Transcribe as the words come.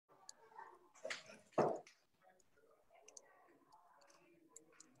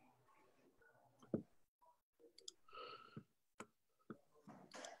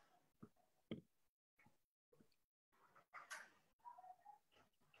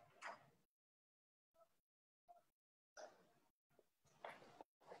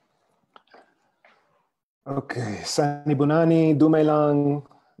Okay, Sani Bunani, Dumailang,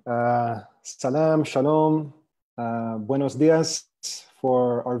 Salam, Shalom, Buenos Dias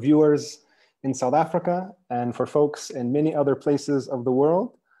for our viewers in South Africa and for folks in many other places of the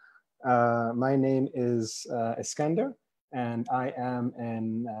world. My name is Iskander, and I am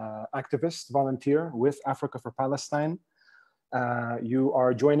an activist volunteer with Africa for Palestine. You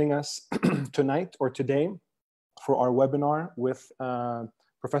are joining us tonight or today for our webinar with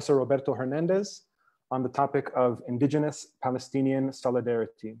Professor Roberto Hernández on the topic of Indigenous-Palestinian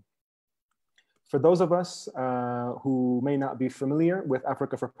Solidarity. For those of us who may not be familiar with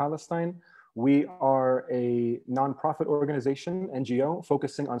Africa for Palestine, we are a nonprofit organization, NGO,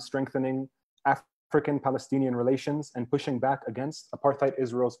 focusing on strengthening African-Palestinian relations and pushing back against apartheid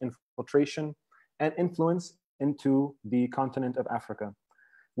Israel's infiltration and influence into the continent of Africa.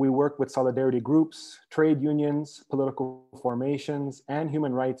 We work with solidarity groups, trade unions, political formations, and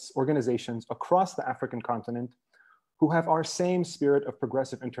human rights organizations across the African continent who have our same spirit of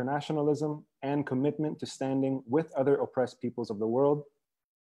progressive internationalism and commitment to standing with other oppressed peoples of the world.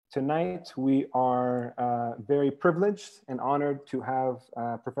 Tonight, we are very privileged and honored to have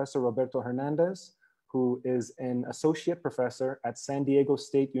Professor Roberto Hernández, who is an associate professor at San Diego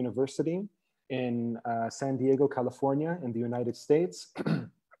State University in San Diego, California, in the United States.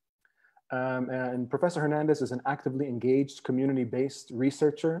 And Professor Hernández is an actively engaged community-based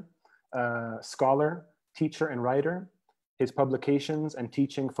researcher, scholar, teacher, and writer. His publications and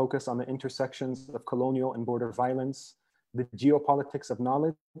teaching focus on the intersections of colonial and border violence, the geopolitics of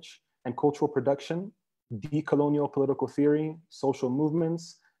knowledge and cultural production, decolonial political theory, social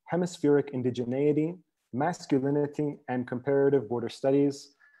movements, hemispheric indigeneity, masculinity, and comparative border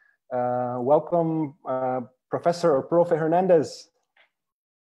studies. Welcome, Professor or Profe Hernández.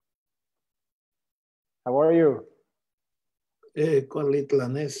 How are you? Kwali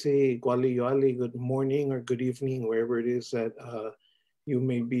Tlanesi, Kwali Yoali, good morning or good evening, wherever it is that you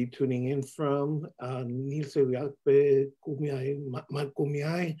may be tuning in from.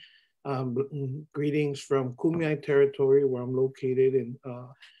 Greetings from Kumiai territory, where I'm located in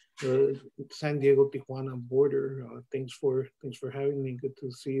the San Diego-Tijuana border. Thanks for having me. Good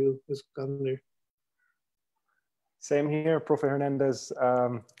to see you, Iskander. Same here, Profe Hernández.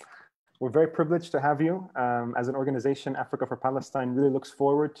 We're very privileged to have you. As an organization, Africa for Palestine really looks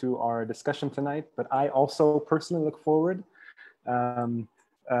forward to our discussion tonight, but I also personally look forward to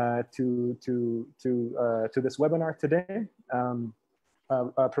this webinar today.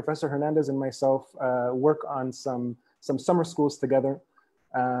 Professor Hernández and myself work on some summer schools together,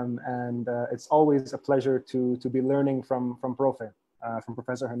 and it's always a pleasure to be learning from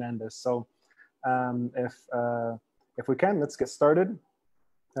Professor Hernández. So if we can, let's get started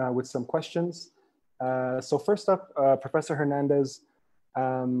with some questions. So first up, Professor Hernández,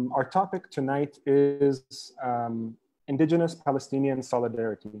 our topic tonight is Indigenous-Palestinian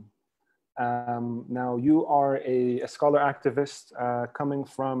Solidarity. Now you are a scholar activist coming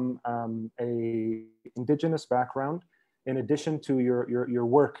from a indigenous background, in addition to your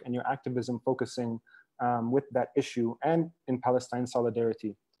work and your activism focusing with that issue and in Palestine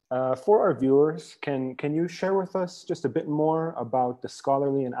solidarity. For our viewers, can you share with us just a bit more about the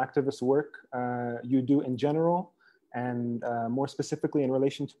scholarly and activist work you do in general, and more specifically in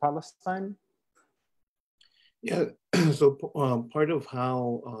relation to Palestine? Yeah, so part of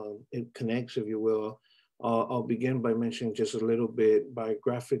how it connects, if you will, I'll begin by mentioning just a little bit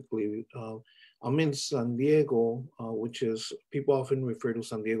biographically. I'm in San Diego, which is, people often refer to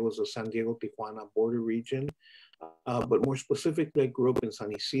San Diego as the San Diego-Tijuana border region. But more specifically, I grew up in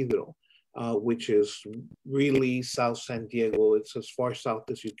San Isidro, which is really South San Diego. It's as far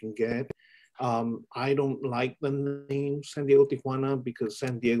south as you can get. I don't like the name San Diego-Tijuana because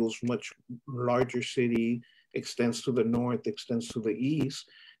San Diego's much larger city, extends to the north, extends to the east.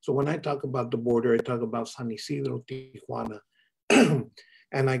 So when I talk about the border, I talk about San Isidro, Tijuana.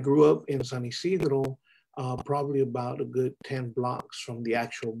 And I grew up in San Isidro, probably about a good 10 blocks from the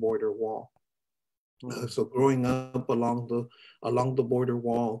actual border wall. So growing up along the border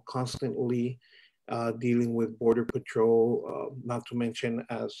wall, constantly dealing with border patrol, not to mention,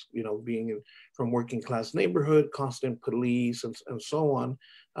 as you know, being from working class neighborhood, constant police and so on.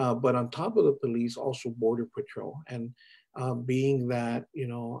 But on top of the police, also border patrol. And being that, you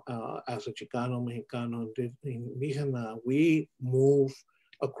know, as a Chicano, Mexicano, Indigena, we move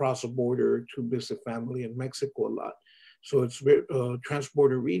across the border to visit family in Mexico a lot. So it's a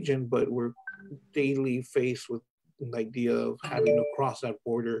trans-border region, but we're daily faced with the idea of having to cross that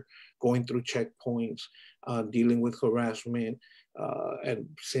border, going through checkpoints, dealing with harassment, And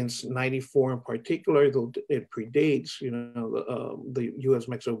since '94 in particular, though it predates, the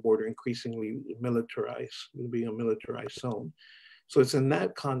U.S.-Mexico border increasingly militarized, being a militarized zone. So it's in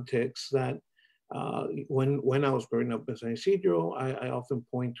that context that when I was growing up in San Isidro, I often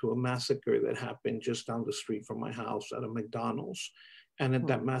point to a massacre that happened just down the street from my house at a McDonald's. And at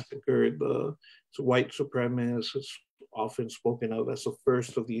that massacre, the white supremacists is often spoken of as the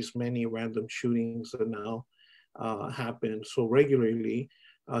first of these many random shootings that now happen so regularly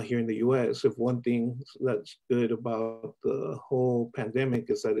here in the US. If one thing that's good about the whole pandemic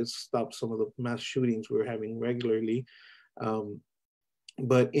is that it stopped some of the mass shootings we're having regularly.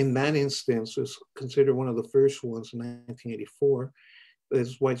 But in that instance, it's considered one of the first ones in 1984.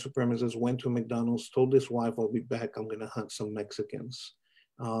 This white supremacist went to McDonald's, told his wife, "I'll be back, I'm gonna hunt some Mexicans."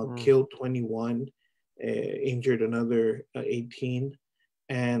 Killed 21, injured another 18.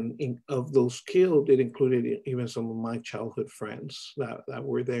 And of those killed, it included even some of my childhood friends that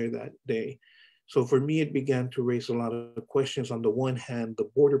were there that day. So for me, it began to raise a lot of questions. On the one hand, the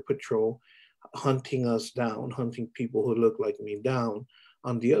Border Patrol hunting us down, hunting people who look like me down.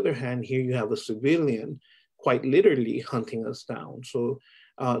 On the other hand, here you have a civilian quite literally hunting us down. So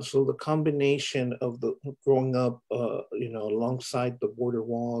the combination of the growing up, alongside the border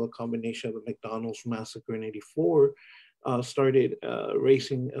wall, the combination of the McDonald's massacre in '84 started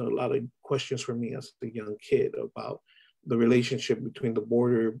raising a lot of questions for me as a young kid about the relationship between the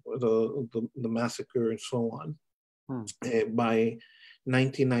border, the massacre, and so on. By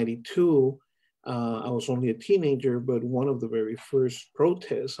 1992, I was only a teenager, but one of the very first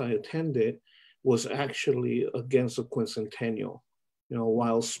protests I attended was actually against the quincentennial.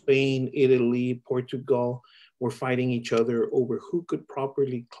 While Spain, Italy, Portugal were fighting each other over who could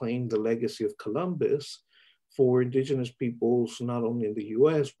properly claim the legacy of Columbus, for indigenous peoples, not only in the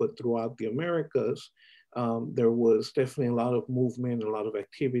US, but throughout the Americas, there was definitely a lot of movement, a lot of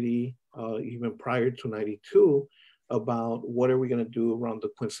activity, even prior to '92, about what are we gonna do around the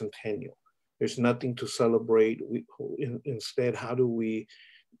quincentennial. There's nothing to celebrate. Instead, how do we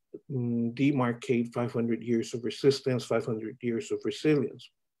demarcate 500 years of resistance, 500 years of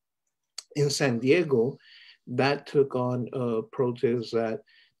resilience? In San Diego, that took on a protest that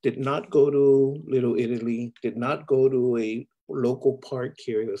did not go to Little Italy, did not go to a local park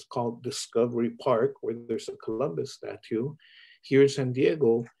here that's called Discovery Park, where there's a Columbus statue. Here in San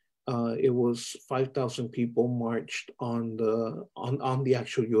Diego, it was 5,000 people marched on the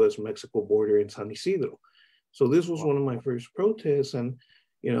actual U.S.-Mexico border in San Isidro. So this was one of my first protests, and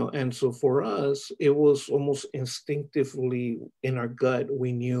so for us, it was almost instinctively in our gut.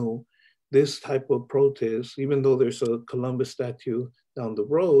 We knew this type of protest, even though there's a Columbus statue down the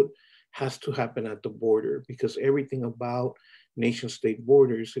road, has to happen at the border, because everything about nation-state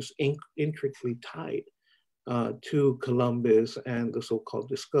borders is intricately tied to Columbus and the so-called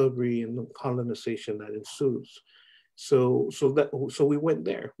discovery and the colonization that ensues. So we went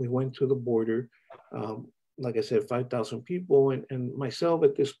there. We went to the border. Like I said, 5,000 people, and myself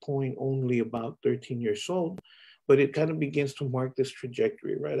at this point only about 13 years old. But it kind of begins to mark this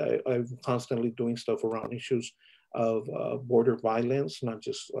trajectory, right? I'm constantly doing stuff around issues of border violence, not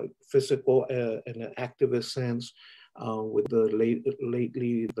just like physical in an activist sense. With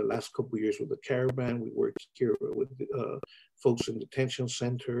lately, the last couple of years with the caravan, we worked here with folks in detention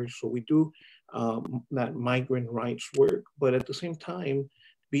centers. So we do that migrant rights work, but at the same time,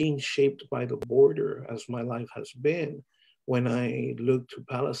 being shaped by the border, as my life has been, when I look to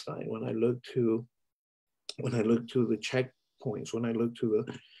Palestine, when I look to the checkpoints, when I look to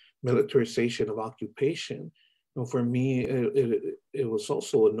the militarization of occupation, for me, it was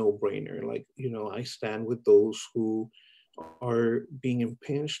also a no-brainer. Like, I stand with those who are being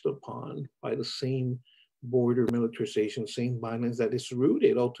impinged upon by the same border militarization, same violence that is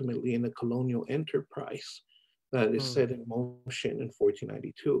rooted ultimately in a colonial enterprise that is set in motion in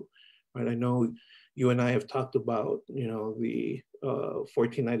 1492, right? I know you and I have talked about, the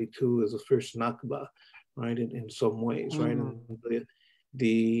 1492 is the first Nakba, right? In some ways, right? And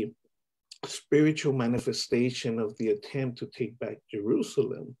the spiritual manifestation of the attempt to take back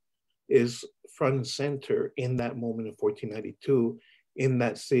Jerusalem is front and center in that moment in 1492, in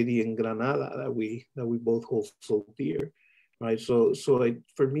that city in Granada that we both hold so dear, right? So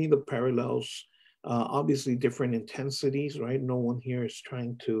for me, the parallels, obviously different intensities, right? No one here is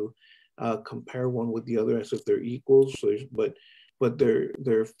trying to compare one with the other as if they're equals, but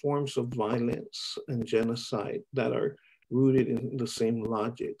they're forms of violence and genocide that are rooted in the same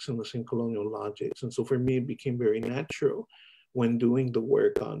logics and the same colonial logics. And so for me, it became very natural when doing the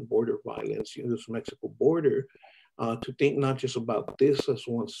work on border violence, this Mexico border, to think not just about this as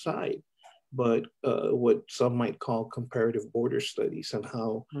one side, but what some might call comparative border studies, and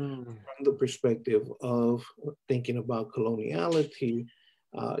how from the perspective of thinking about coloniality,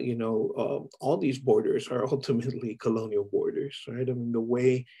 all these borders are ultimately colonial borders, right? I mean, the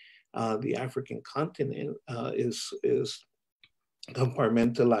way the African continent is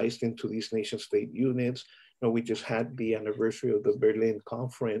compartmentalized into these nation state units. We just had the anniversary of the Berlin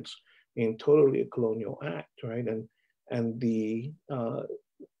Conference in totally a colonial act, right? And the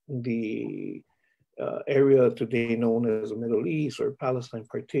area today known as the Middle East, or Palestine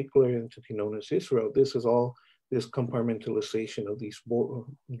particular entity known as Israel, this is all this compartmentalization of these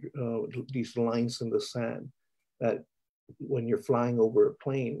lines in the sand that when you're flying over a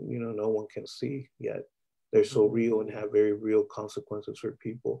plane, no one can see yet. They're so real and have very real consequences for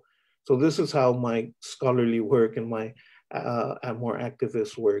people. So this is how my scholarly work and my more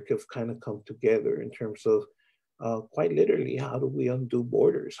activist work have kind of come together in terms of quite literally, how do we undo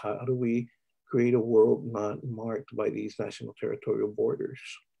borders? How do we create a world not marked by these national territorial borders?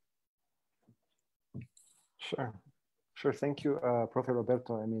 Sure. Thank you, Professor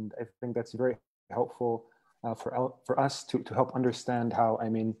Roberto. I mean, I think that's very helpful for us to help understand how, I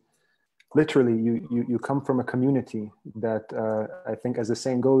mean, literally you come from a community that I think, as the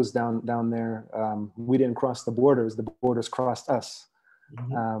saying goes down there, we didn't cross the borders crossed us.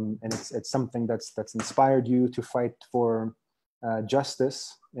 And it's something that's inspired you to fight for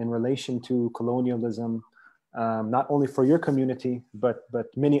justice in relation to colonialism, not only for your community, but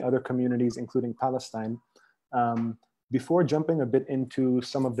many other communities, including Palestine. Before jumping a bit into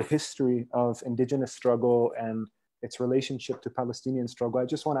some of the history of indigenous struggle and its relationship to Palestinian struggle, I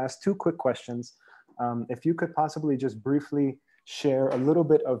just want to ask two quick questions. If you could possibly just briefly share a little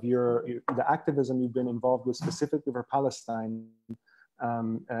bit of the activism you've been involved with specifically for Palestine.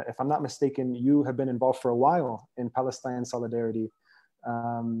 If I'm not mistaken, you have been involved for a while in Palestine Solidarity.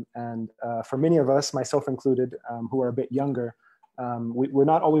 And for many of us, myself included, who are a bit younger, we're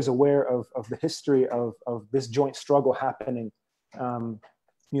not always aware of the history of this joint struggle happening,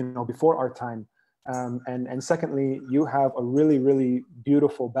 before our time. And secondly, you have a really, really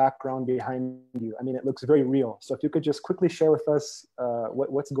beautiful background behind you. I mean, it looks very real. So if you could just quickly share with us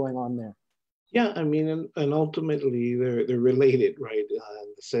what's going on there. Yeah, I mean, and ultimately they're related, right?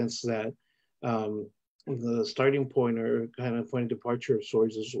 In the sense that the starting point, or kind of point of departure of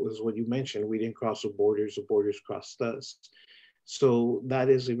sorts, is what you mentioned. We didn't cross the borders crossed us. So that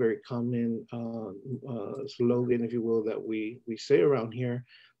is a very common slogan, if you will, that we say around here.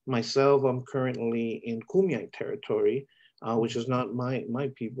 Myself, I'm currently in Kumeyaay territory, which is not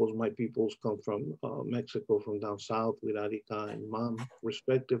my peoples. My peoples come from Mexico, from down south, with Arica and Mam,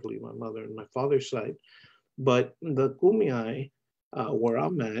 respectively, my mother and my father's side. But the Kumeyaay, where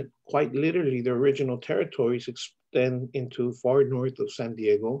I'm at, quite literally, the original territories extend into far north of San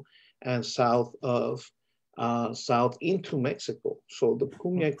Diego and south into Mexico. So the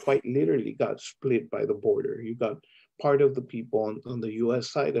Kumeyaay quite literally got split by the border. You got part of the people on the US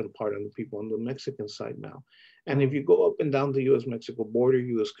side and part of the people on the Mexican side now. And if you go up and down the US-Mexico border,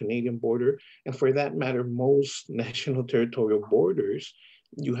 US-Canadian border, and for that matter, most national territorial borders,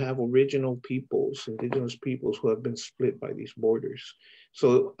 you have original peoples, indigenous peoples who have been split by these borders.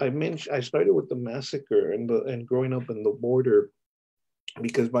 So I started with the massacre and growing up in the border,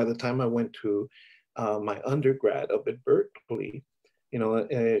 because by the time I went to my undergrad up at Berkeley,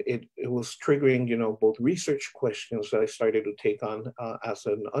 it was triggering, both research questions that I started to take on as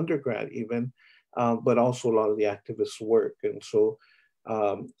an undergrad even, but also a lot of the activist work. And so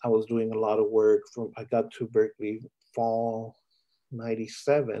I was doing a lot of work I got to Berkeley fall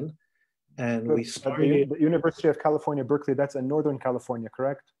 97, and we started the University of California, Berkeley. That's in Northern California,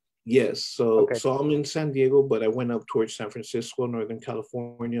 correct? Yes. So I'm in San Diego, but I went up towards San Francisco, Northern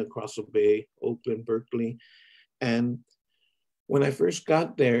California, across the Bay, Oakland, Berkeley. And when I first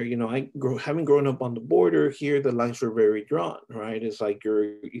got there, having grown up on the border here, the lines were very drawn, right? It's like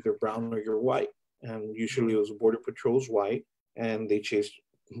you're either brown or you're white. And usually it was Border Patrol's white, and they chased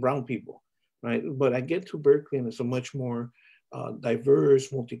brown people, right? But I get to Berkeley, and it's a much more diverse,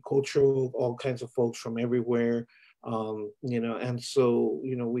 multicultural, all kinds of folks from everywhere. And so,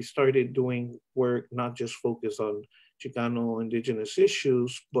 we started doing work, not just focused on Chicano indigenous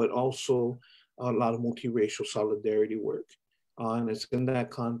issues, but also a lot of multiracial solidarity work. And it's in that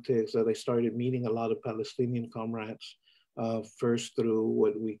context that I started meeting a lot of Palestinian comrades, first through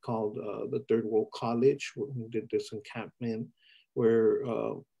what we called the Third World College, where we did this encampment, where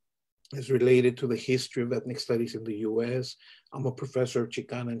is related to the history of ethnic studies in the US. I'm a professor of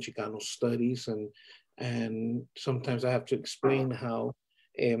Chicana and Chicano studies, and sometimes I have to explain how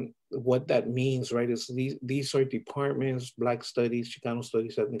And what that means, right, is these are departments: Black Studies, Chicano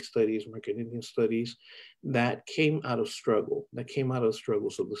Studies, Ethnic Studies, American Indian Studies, that came out of struggles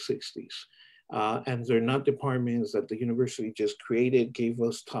of the 60s. And they're not departments that the university just created, gave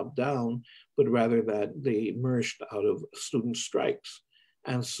us top down, but rather that they emerged out of student strikes.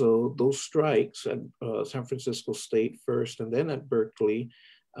 And so those strikes at San Francisco State first, and then at Berkeley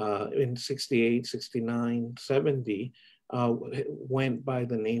in 68, 69, 70, went by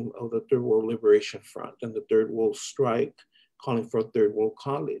the name of the Third World Liberation Front and the Third World Strike, calling for a Third World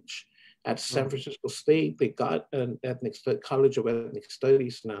College. At San Francisco State, they got an College of Ethnic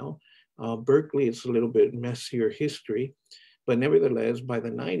Studies now. Berkeley, it's a little bit messier history, but nevertheless, by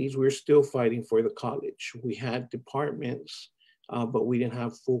the 90s, we're still fighting for the college. We had departments, but we didn't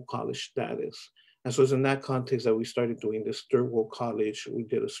have full college status. And so it's in that context that we started doing this Third World College. We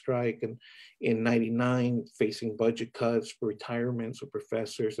did a strike, and in 99, facing budget cuts, retirements of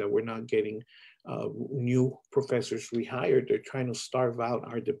professors that were not getting new professors rehired. They're trying to starve out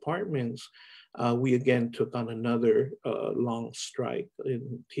our departments. We again took on another long strike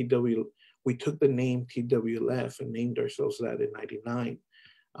in TW. We took the name TWLF and named ourselves that in 99,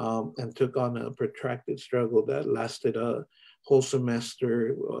 and took on a protracted struggle that lasted a whole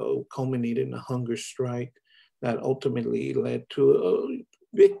semester, culminated in a hunger strike that ultimately led to a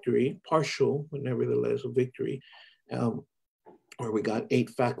victory, partial, but nevertheless a victory, where we got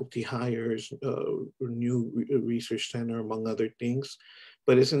 8 faculty hires, new research center, among other things.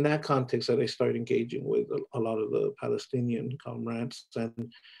 But it's in that context that I started engaging with a lot of the Palestinian comrades.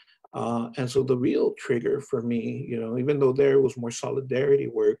 And so the real trigger for me, you know, even though there was more solidarity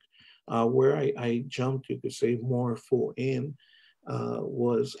work, where I jumped, you could say, more full in,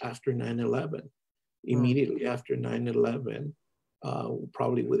 was after 9/11. Immediately after 9/11,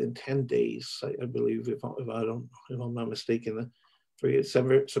 probably within 10 days, I believe, if I'm not mistaken, forget,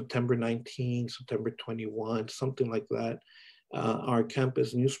 September 19, September 21, something like that. Our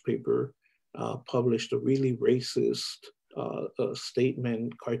campus newspaper published a really racist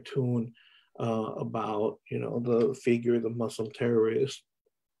statement, cartoon about, you know, the figure, the Muslim terrorist,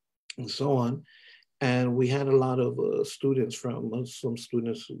 and so on. And we had a lot of students from Muslim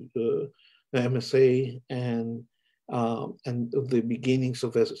students, the MSA, and the beginnings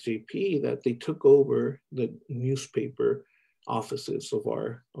of SJP, that they took over the newspaper offices of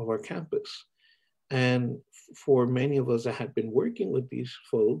our campus. And for many of us that had been working with these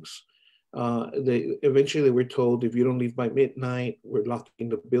folks, they eventually were told, if you don't leave by midnight, we're locking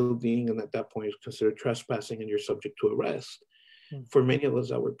the building, and at that point it's considered trespassing and you're subject to arrest. For many of us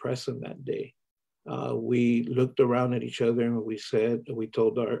that were present that day, we looked around at each other and we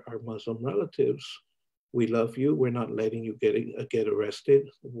told our Muslim relatives, we love you, we're not letting you get arrested,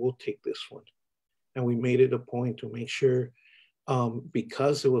 we'll take this one. And we made it a point to make sure,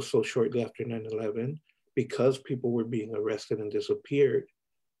 because it was so shortly after 9/11, because people were being arrested and disappeared,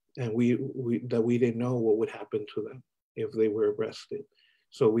 and we didn't know what would happen to them if they were arrested.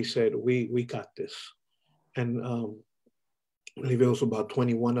 So we said, we got this. And I believe it was about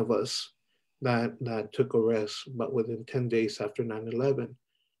 21 of us that took arrests, but within 10 days after 9/11,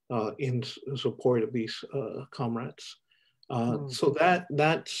 in support of these comrades. So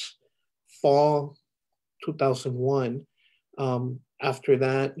that's fall 2001. After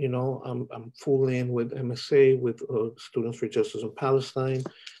that, you know, I'm full in with MSA, with Students for Justice in Palestine,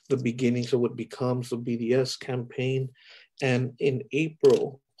 the beginnings of what becomes the BDS campaign. And in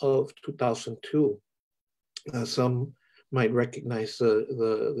April of 2002, some might recognize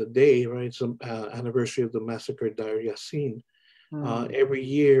the day, right? It's the anniversary of the massacre at Deir Yassin. Every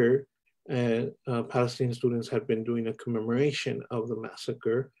year, Palestinian students have been doing a commemoration of the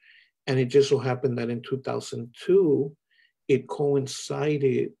massacre. And it just so happened that in 2002, it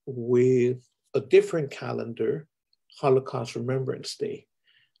coincided with a different calendar, Holocaust Remembrance Day.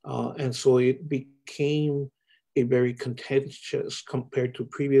 And so it became a very contentious, compared to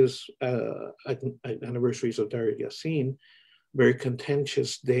previous anniversaries of Deir Yassin, very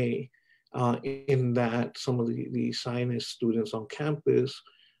contentious day, in that some of the Zionist students on campus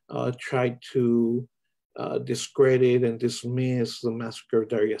tried to discredit and dismiss the massacre of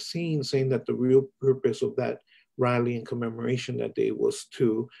Deir Yassin, saying that the real purpose of that rally and commemoration that day was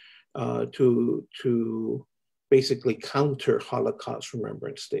to basically counter Holocaust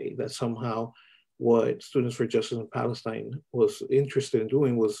Remembrance Day, that somehow what Students for Justice in Palestine was interested in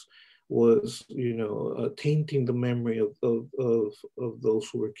doing was you know, tainting the memory of those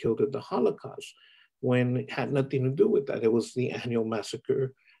who were killed at the Holocaust, when it had nothing to do with that. It was the annual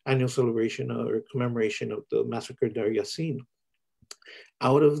massacre, annual celebration or commemoration of the massacre of Deir Yassin.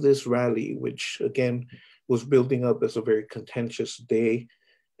 Out of this rally, which again was building up as a very contentious day,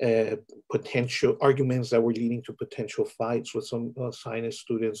 potential arguments that were leading to potential fights with some Zionist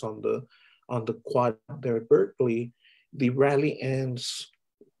students on the quad there at Berkeley. The rally ends,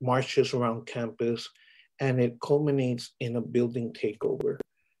 marches around campus, and it culminates in a building takeover.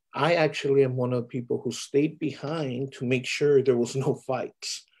 I actually am one of the people who stayed behind to make sure there was no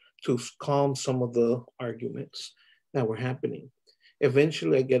fights, to calm some of the arguments that were happening.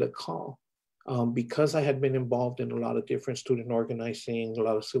 Eventually, I get a call. Because I had been involved in a lot of different student organizing, a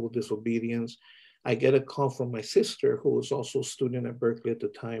lot of civil disobedience, I get a call from my sister, who was also a student at Berkeley at the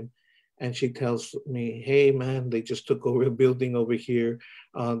time. And she tells me, hey, man, they just took over a building over here.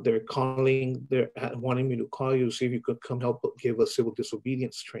 They're wanting me to call you to see if you could come help give a civil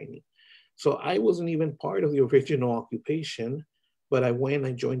disobedience training. So I wasn't even part of the original occupation, but I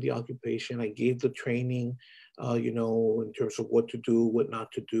joined the occupation. I gave the training, in terms of what to do, what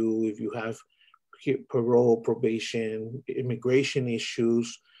not to do, if you have parole, probation, immigration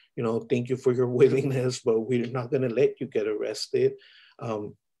issues, thank you for your willingness, but we're not going to let you get arrested.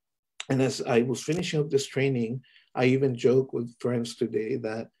 And as I was finishing up this training, I even joke with friends today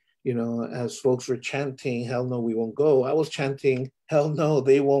that, as folks were chanting, hell no, we won't go, I was chanting, hell no,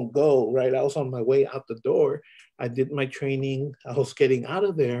 they won't go, right? I was on my way out the door. I did my training. I was getting out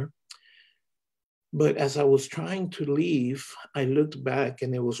of there. But as I was trying to leave, I looked back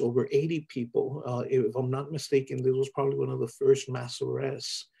and it was over 80 people. If I'm not mistaken, this was probably one of the first mass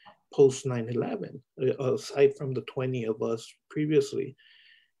arrests post 9/11, aside from the 20 of us previously.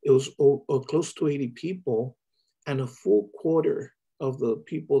 It was close to 80 people, and a full quarter of the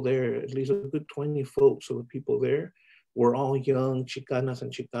people there, at least a good 20 folks of the people there, were all young Chicanas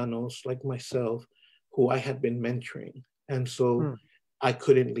and Chicanos like myself, who I had been mentoring. And so I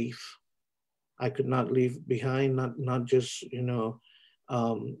couldn't leave. I could not leave behind, not just,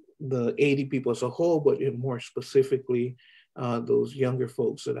 the 80 people as a whole, but more specifically, those younger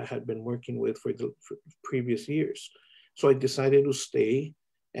folks that I had been working with for previous years. So I decided to stay.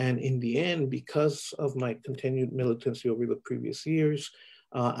 And in the end, because of my continued militancy over the previous years,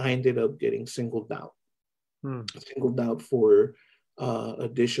 I ended up getting singled out. Singled out for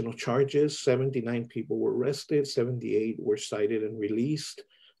additional charges. 79 people were arrested, 78 were cited and released.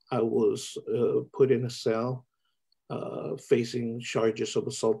 I was put in a cell facing charges of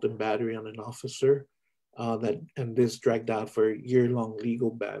assault and battery on an officer. And this dragged out for a year-long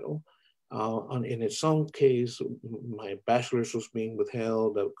legal battle. In its own case, my bachelor's was being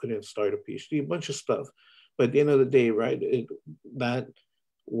withheld. I couldn't start a PhD, a bunch of stuff. But at the end of the day, right, that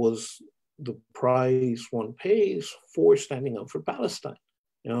was the price one pays for standing up for Palestine.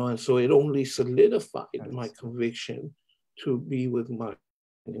 And so it only solidified my conviction to be with my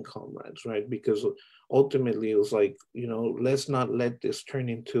comrades, right? Because ultimately it was like, let's not let this turn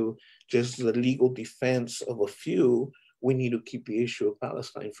into just the legal defense of a few. We need to keep the issue of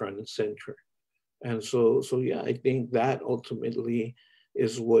Palestine front and center. And so yeah, I think that ultimately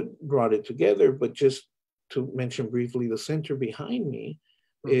is what brought it together. But just to mention briefly, the center behind me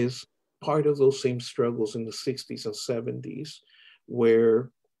is part of those same struggles in the 60s and 70s, where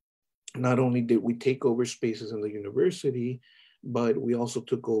not only did we take over spaces in the university, but we also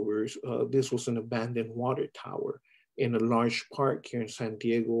took over, this was an abandoned water tower in a large park here in San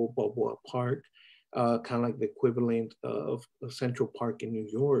Diego, Balboa Park, kind of like the equivalent of Central Park in New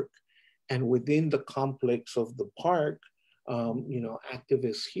York. And within the complex of the park,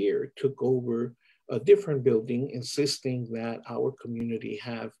 activists here took over a different building, insisting that our community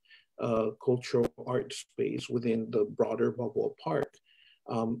have a cultural art space within the broader Balboa Park.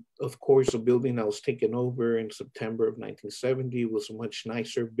 Of course, the building that was taken over in September of 1970 was a much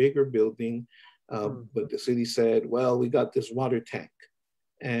nicer, bigger building. But the city said, well, we got this water tank.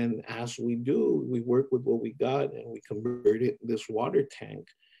 And as we do, we work with what we got, and we converted this water tank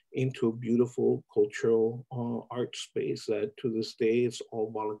into a beautiful cultural art space that to this day is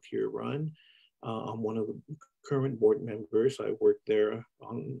all volunteer run. I'm one of the current board members. I work there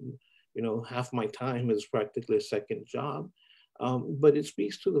on, half my time is practically a second job. But it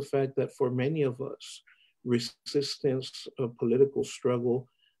speaks to the fact that for many of us, resistance, political struggle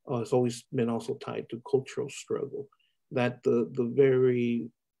has always been also tied to cultural struggle. That the very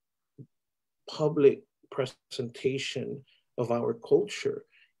public presentation of our culture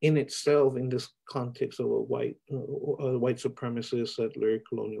in itself, in this context of a white supremacist, settler,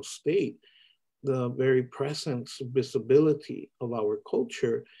 colonial state, the very presence, visibility of our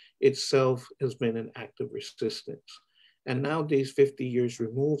culture itself has been an act of resistance. And nowadays, 50 years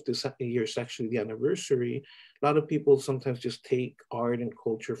removed, this year is actually the anniversary, a lot of people sometimes just take art and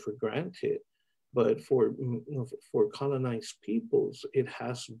culture for granted. But for colonized peoples, it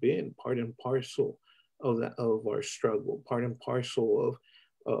has been part and parcel of our struggle, part and parcel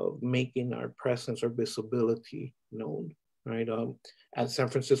making our presence or visibility known, right? At San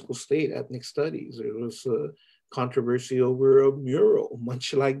Francisco State Ethnic Studies, there was a controversy over a mural,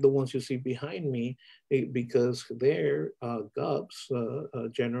 much like the ones you see behind me, because their GUPS,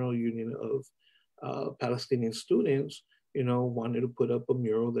 General Union of Palestinian Students, wanted to put up a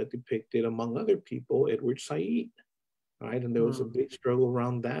mural that depicted, among other people, Edward Said, right? And there was a big struggle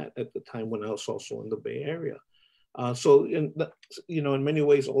around that at the time when I was also in the Bay Area. So, in many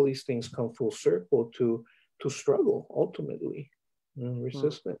ways, all these things come full circle to struggle ultimately,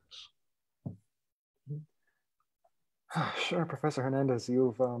 resistance. Sure, Professor Hernandez,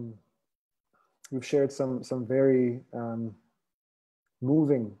 you've shared some very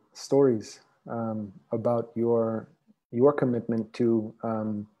moving stories about your commitment to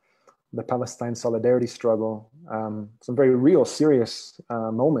the Palestine solidarity struggle. Some very real, serious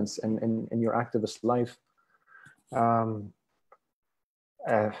moments in your activist life.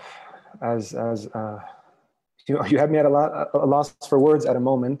 You had me at a loss for words at a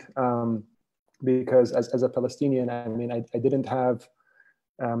moment, because as a Palestinian, I mean, I didn't have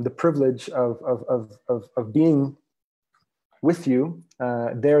the privilege of being with you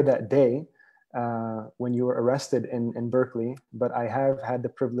there that day when you were arrested in Berkeley, but I have had the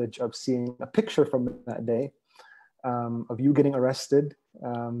privilege of seeing a picture from that day of you getting arrested.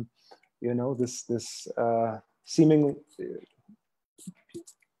 This seemingly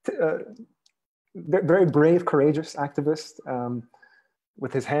very brave, courageous activist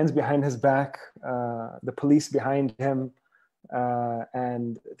with his hands behind his back, the police behind him,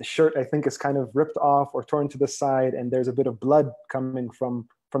 and the shirt, I think, is kind of ripped off or torn to the side, and there's a bit of blood coming from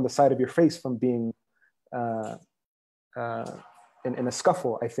the side of your face from being in a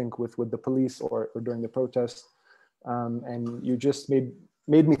scuffle, I think, with the police or during the protest. And you just made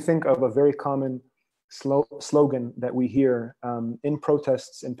me think of a very common slogan that we hear in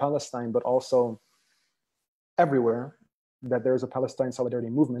protests in Palestine, but also everywhere, that there's a Palestine solidarity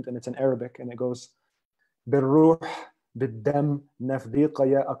movement, and it's in Arabic, and it goes, "Birruh biddam nafdiqa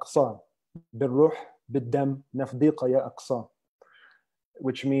ya aqsa, birruh biddam nafdiqa ya aqsa,"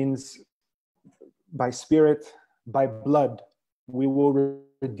 which means, by spirit, by blood, we will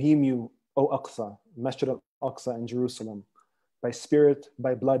redeem you, O Aqsa, Masjid al-Aqsa in Jerusalem. By spirit,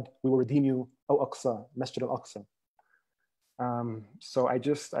 by blood, we will redeem you, O Aqsa, Masjid al-Aqsa. So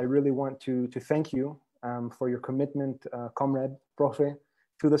I really want to thank you for your commitment, comrade, Profe,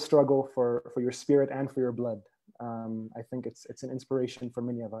 to the struggle for your spirit and for your blood. I think it's an inspiration for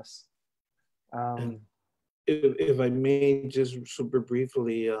many of us. If I may, just super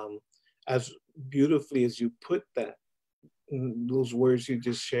briefly, as beautifully as you put that, those words you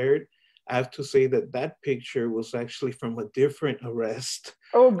just shared, I have to say that picture was actually from a different arrest.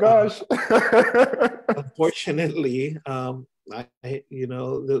 Oh gosh! Unfortunately, that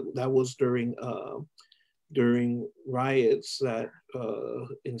was during riots that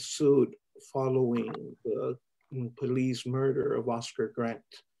ensued following the police murder of Oscar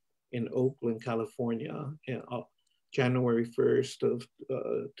Grant in Oakland, California, January 1st of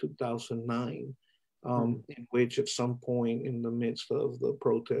 2009. In which at some point in the midst of the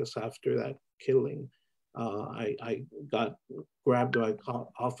protests after that killing, I got grabbed by an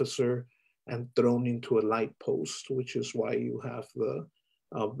officer and thrown into a light post, which is why you have the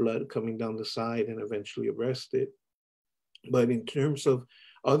blood coming down the side, and eventually arrested. But in terms of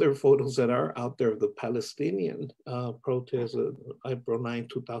other photos that are out there of the Palestinian protests of April 9,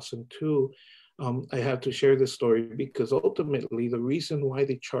 2002, I have to share this story because ultimately the reason why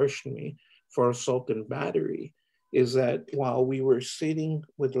they charged me for assault and battery is that while we were sitting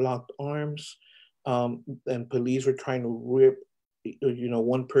with locked arms and police were trying to rip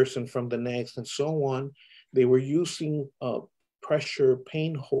one person from the next and so on, they were using pressure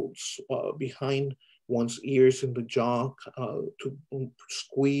pain holds behind one's ears in the jaw to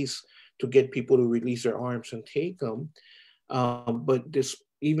squeeze to get people to release their arms and take them. But this,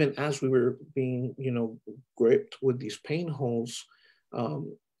 even as we were being gripped with these pain holds,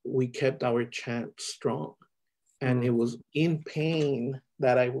 we kept our chant strong. And it was in pain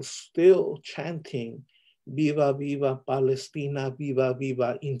that I was still chanting, "Viva, viva Palestina, viva,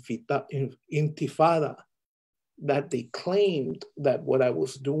 viva Intifada," that they claimed that what I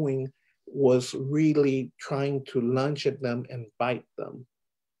was doing was really trying to lunge at them and bite them.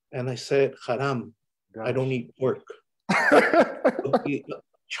 And I said, "Haram, I don't eat pork." The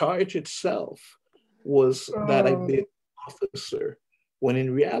charge itself was that I bit officer, when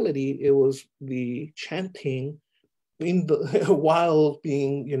in reality it was the chanting while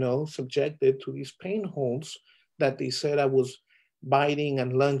being subjected to these pain holds that they said I was biting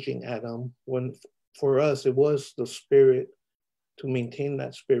and lunging at them, when for us it was the spirit to maintain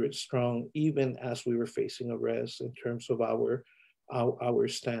that spirit strong, even as we were facing arrest in terms of our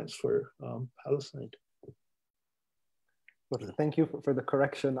stance for Palestine. Well, thank you for the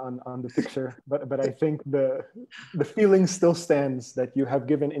correction on the picture, but I think the feeling still stands that you have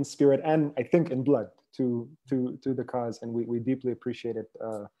given in spirit and I think in blood to the cause, and we deeply appreciate it,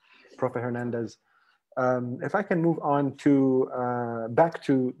 Prof. Hernandez. If I can move on to back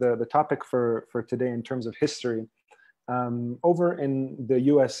to the topic for today in terms of history, over in the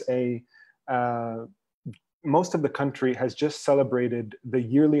USA, most of the country has just celebrated the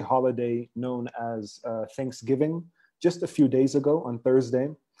yearly holiday known as Thanksgiving just a few days ago on Thursday.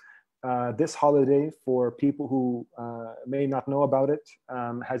 This holiday, for people who may not know about it,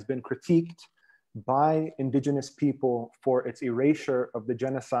 has been critiqued by indigenous people for its erasure of the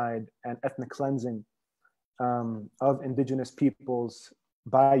genocide and ethnic cleansing of indigenous peoples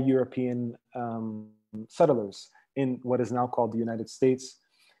by European settlers in what is now called the United States.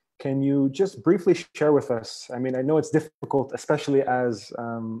 Can you just briefly share with us, I mean, I know it's difficult, especially as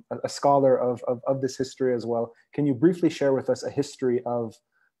a scholar of this history as well. Can you briefly share with us a history of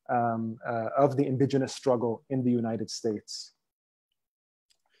the indigenous struggle in the United States?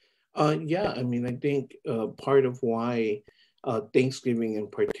 Yeah, I mean, I think part of why Thanksgiving in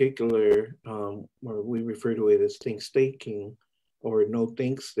particular, where we refer to it as Thanksgiving or No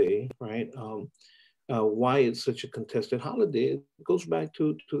Thanks Day, right? Why it's such a contested holiday, it goes back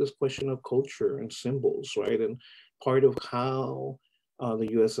to this question of culture and symbols, right? And part of how the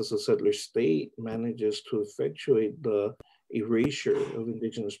US as a settler state manages to effectuate the erasure of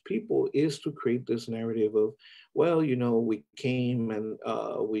indigenous people is to create this narrative of, well, you know, we came and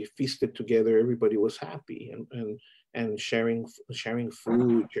we feasted together, everybody was happy, and sharing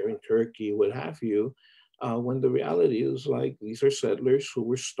food, sharing turkey, what have you. When the reality is, like, these are settlers who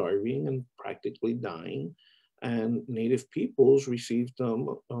were starving and practically dying, and native peoples received them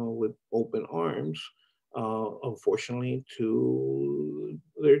with open arms, unfortunately to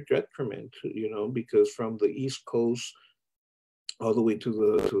their detriment, you know, because from the East Coast all the way to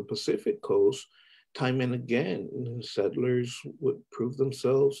the Pacific coast, time and again, settlers would prove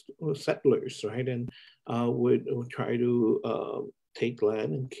themselves settlers, right? And would try to take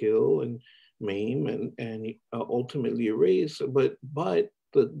land and kill and maim and ultimately erase. But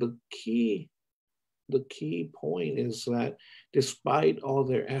the key point is that despite all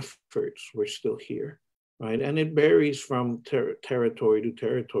their efforts, we're still here, right? And it varies from territory to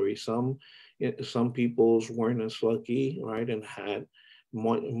territory. Some peoples weren't as lucky, right, and had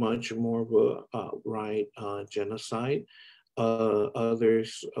much more of a outright genocide.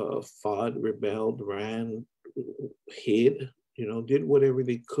 Others fought, rebelled, ran, hid, you know, did whatever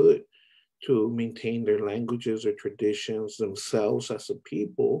they could to maintain their languages or traditions themselves as a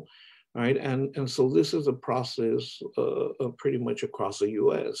people, right? And so this is a process pretty much across the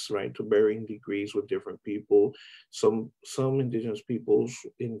U.S., right, to varying degrees with different people. Some indigenous peoples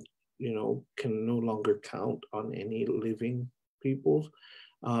can no longer count on any living peoples,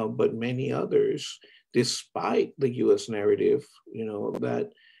 but many others, despite the U.S. narrative, you know,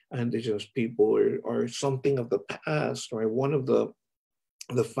 that indigenous people are something of the past, right? One of the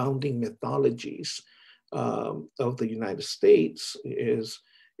founding mythologies of the United States is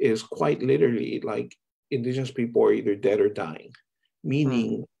quite literally like indigenous people are either dead or dying,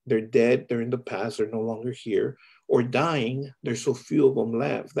 meaning they're dead, they're in the past, they're no longer here, or dying, there's so few of them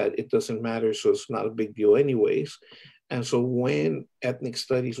left that it doesn't matter, so it's not a big deal anyways. And so when ethnic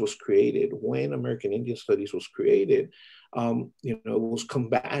studies was created, when American Indian studies was created, it was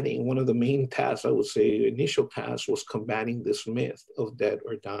combating, one of the main tasks, I would say, initial tasks was combating this myth of dead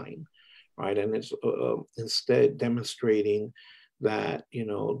or dying, right? And it's instead demonstrating that, you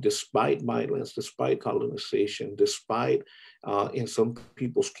know, despite violence, despite colonization, despite, in some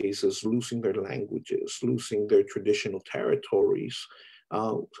people's cases, losing their languages, losing their traditional territories,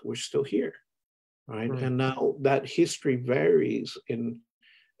 we're still here, right? And now that history varies in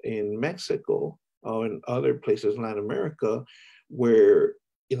Mexico or in other places in Latin America, where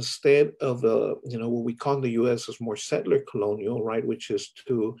instead of what we call in the U.S. as more settler colonial, right, which is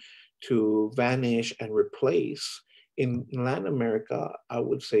to vanish and replace. In Latin America, I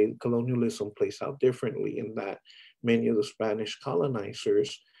would say colonialism plays out differently in that many of the Spanish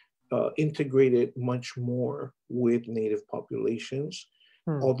colonizers integrated much more with native populations,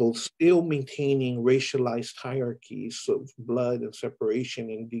 although still maintaining racialized hierarchies of blood and separation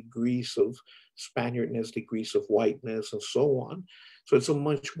and degrees of Spaniardness, degrees of whiteness, and so on. So it's a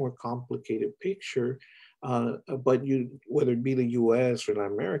much more complicated picture. But whether it be the US or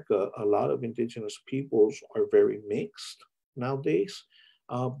Latin America, a lot of indigenous peoples are very mixed nowadays.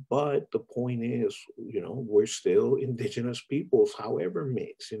 But the point is, we're still indigenous peoples, however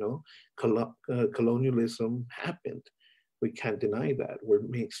mixed, colonialism happened. We can't deny that. We're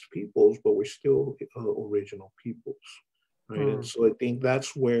mixed peoples, but we're still original peoples, right? And so I think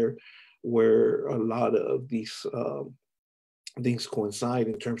that's where a lot of these things coincide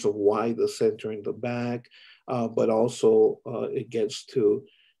in terms of why the center and the back, but also it gets to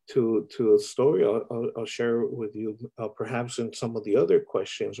a story I'll share with you, perhaps in some of the other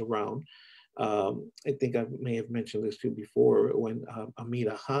questions around. I think I may have mentioned this to you before, when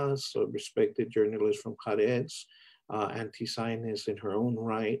Amira Haas, a respected journalist from Haaretz, anti-Zionist in her own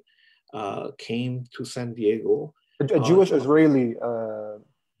right, came to San Diego. A Jewish Israeli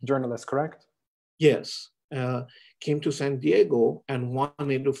journalist, correct? Yes. Came to San Diego and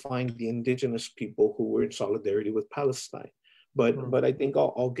wanted to find the indigenous people who were in solidarity with Palestine. But I think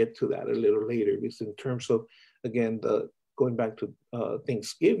I'll get to that a little later, because in terms of, again, going back to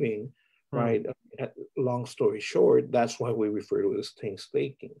Thanksgiving, right? Long story short, that's why we refer to it as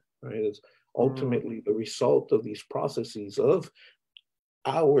Thanksgiving, right? It's ultimately the result of these processes of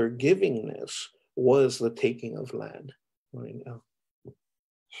our givingness was the taking of land, right?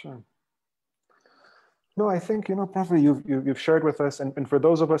 Sure. No, I think, Professor, you've shared with us, and for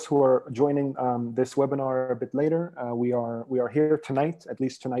those of us who are joining this webinar a bit later, we are here tonight, at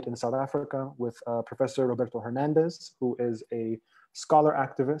least tonight in South Africa, with Professor Roberto Hernández, who is a scholar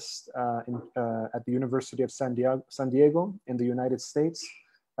activist at the University of San Diego in the United States.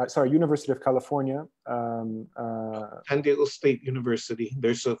 University of California. San Diego State University.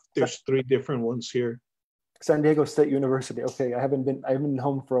 There's three different ones here. San Diego State University. Okay, I haven't been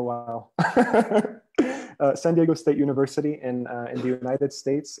home for a while. San Diego State University in the United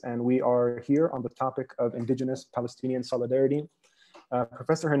States, and we are here on the topic of Indigenous-Palestinian Solidarity.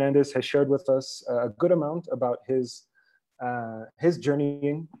 Professor Hernández has shared with us a good amount about his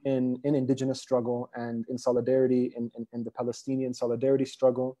journeying in indigenous struggle and in solidarity in the Palestinian solidarity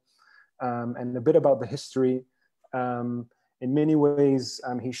struggle, and a bit about the history. In many ways,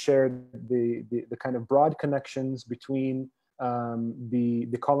 he shared the kind of broad connections between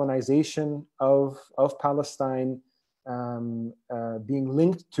the colonization of Palestine being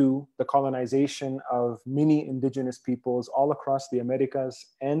linked to the colonization of many indigenous peoples all across the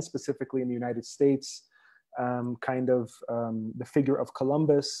Americas, and specifically in the United States, the figure of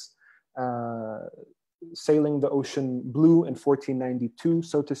Columbus sailing the ocean blue in 1492,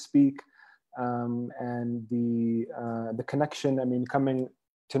 so to speak, and the connection, coming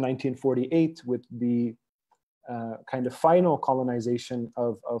to 1948 with the kind of final colonization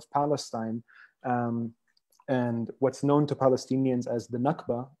of Palestine, and what's known to Palestinians as the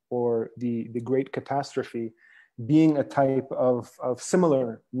Nakba, or the Great Catastrophe, being a type of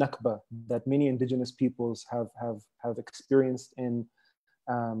similar Nakba that many indigenous peoples have experienced in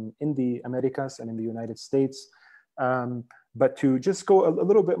the Americas and in the United States. But to just go a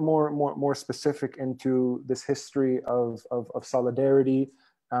little bit more specific into this history of solidarity,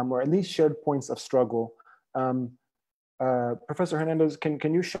 or at least shared points of struggle. Professor Hernández,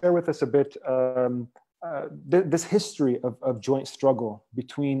 can you share with us a bit this history of joint struggle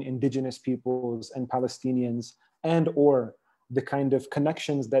between indigenous peoples and Palestinians, and or the kind of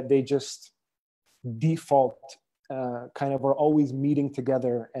connections that they just default are always meeting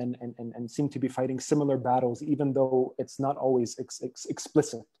together and seem to be fighting similar battles, even though it's not always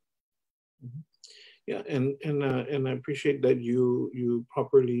explicit. Yeah, and I appreciate that you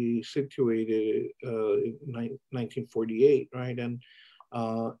properly situated in 1948, right? And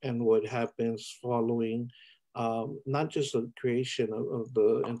what happens following not just the creation of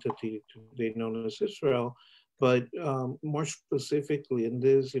the entity today known as Israel, but more specifically in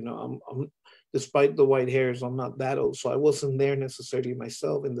this, I'm despite the white hairs, I'm not that old, so I wasn't there necessarily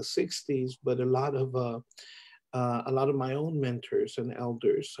myself in the 60s, but a lot of my own mentors and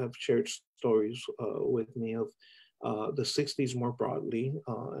elders have shared stories with me of the 60s more broadly,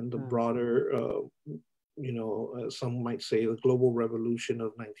 and the broader, some might say the global revolution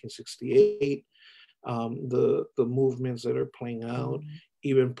of 1968, the movements that are playing out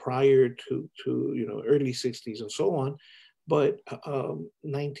even prior to early 60s and so on. But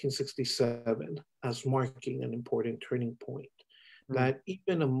 1967 as marking an important turning point, that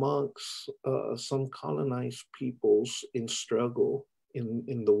even amongst some colonized peoples in struggle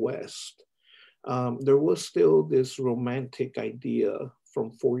in the West, there was still this romantic idea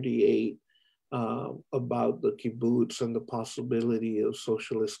from 48 about the kibbutz and the possibility of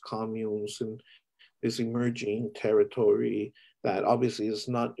socialist communes and this emerging territory that obviously is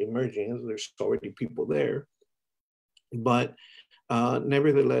not emerging, there's already people there. But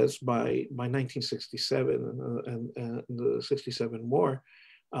nevertheless, by 1967 and the 67 war,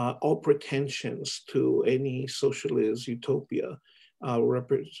 all pretensions to any socialist utopia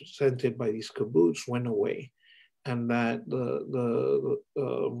represented by these kibbutz went away, and that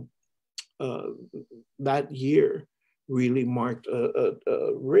that year really marked a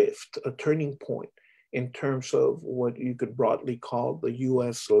rift, a turning point in terms of what you could broadly call the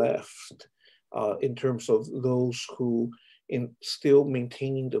U.S. left, in terms of those who still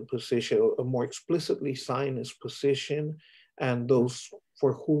maintaining the position, a more explicitly Zionist position, and those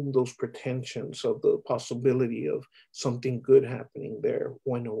for whom those pretensions of the possibility of something good happening there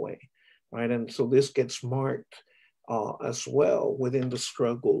went away, right? And so this gets marked as well within the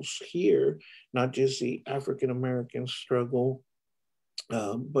struggles here, not just the African-American struggle,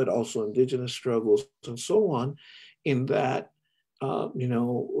 but also indigenous struggles and so on, in that,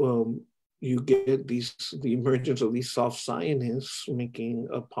 you get the emergence of these soft Zionists making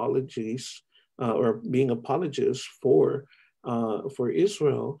apologies or being apologists for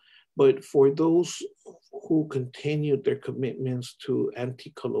Israel, but for those who continued their commitments to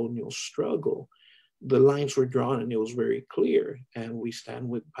anti-colonial struggle, the lines were drawn and it was very clear, and we stand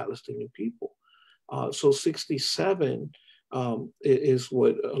with Palestinian people. So 67 is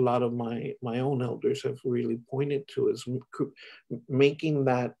what a lot of my own elders have really pointed to, is making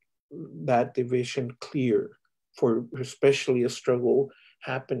that division clear for especially a struggle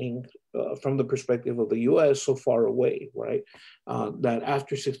happening from the perspective of the U.S. so far away, right? That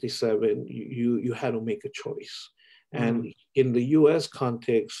after 67, you had to make a choice. And in the U.S.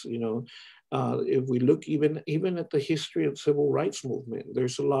 context, if we look even at the history of the civil rights movement,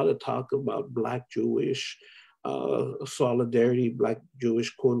 there's a lot of talk about Black Jewish solidarity, Black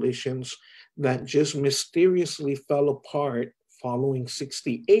Jewish coalitions that just mysteriously fell apart following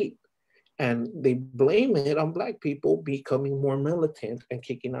 68. And they blame it on Black people becoming more militant and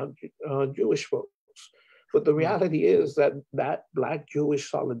kicking out Jewish folks. But the reality is that Black Jewish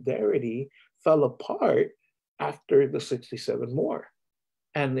solidarity fell apart after the 67 war.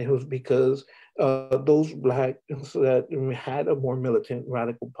 And it was because those Blacks that had a more militant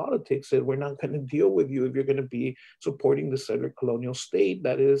radical politics said, we're not going to deal with you if you're going to be supporting the settler colonial state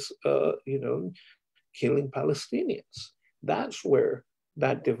that is, killing Palestinians. That's where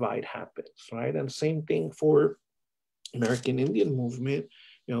that divide happens, right? And same thing for American Indian movement,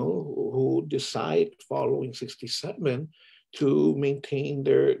 who decide following 67 to maintain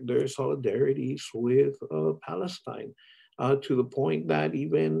their solidarities with Palestine. To the point that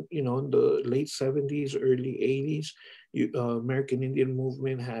even, in the late 70s, early 80s, American Indian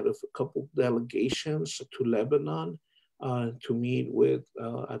movement had a couple delegations to Lebanon to meet with,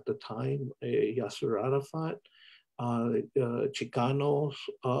 at the time, Yasser Arafat. Chicanos,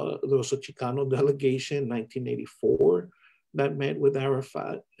 there was a Chicano delegation in 1984 that met with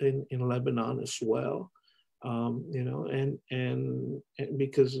Arafat in Lebanon as well. And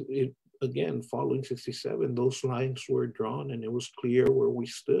because again, following 67, those lines were drawn and it was clear where we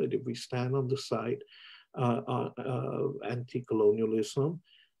stood. If we stand on the side of anti-colonialism,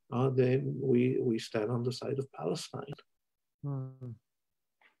 then we stand on the side of Palestine.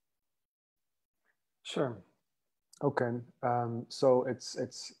 Sure. Okay. So it's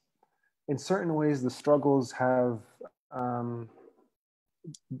in certain ways the struggles have,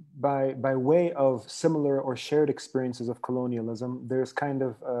 by way of similar or shared experiences of colonialism, there's kind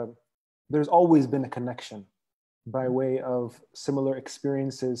of there's always been a connection by way of similar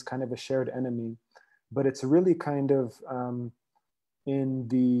experiences, kind of a shared enemy. But it's really kind of in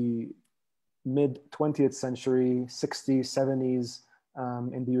the mid 20th century, 60s, 70s,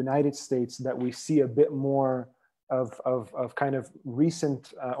 in the United States, that we see a bit more of kind of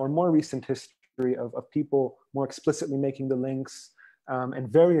recent or more recent history of people more explicitly making the links, and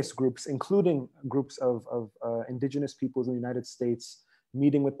various groups, including groups of indigenous peoples in the United States,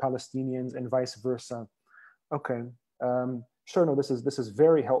 meeting with Palestinians and vice versa. Okay, sure. No, this is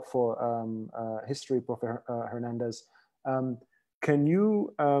very helpful history, Professor Hernandez. Can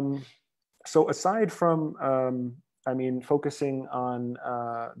you? So aside from, focusing on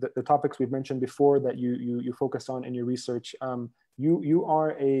the topics we've mentioned before that you focus on in your research, you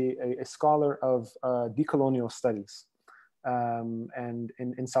are a scholar of decolonial studies, and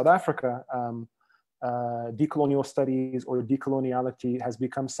in South Africa. Decolonial studies or decoloniality has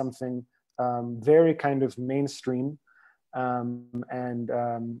become something very kind of mainstream,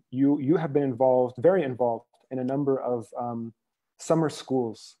 and you have been very involved in a number of summer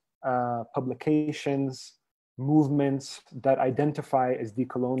schools, publications, movements that identify as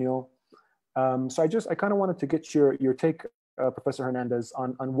decolonial. So I kind of wanted to get your take, Professor Hernandez,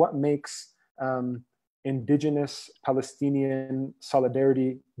 on what makes indigenous Palestinian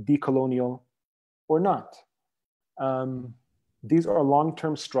solidarity decolonial or not. these are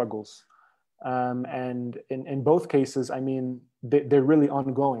long-term struggles. And in both cases, I mean, they're really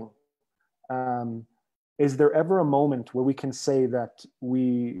ongoing. Is there ever a moment where we can say that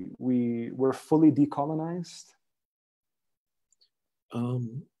we're fully decolonized?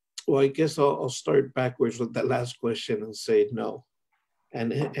 Well, I guess I'll start backwards with that last question and say no.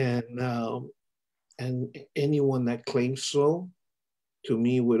 And anyone that claims so, to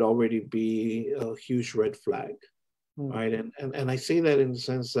me, would already be a huge red flag, right? And I say that in the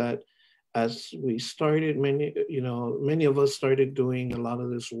sense that as we started, many of us started doing a lot of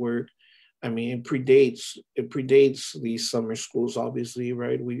this work. I mean, it predates these summer schools, obviously,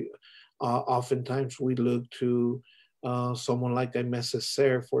 right? We oftentimes we look to someone like Aimé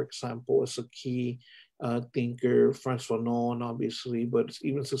Césaire, for example, as a key thinker, François Fanon, obviously, but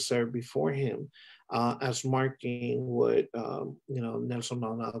even Césaire before him, as marking what Nelson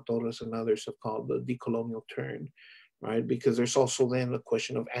Mandela Torres and others have called the decolonial turn, right? Because there's also then the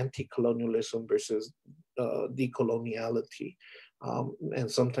question of anti-colonialism versus decoloniality, and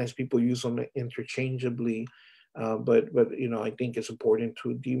sometimes people use them interchangeably. But I think it's important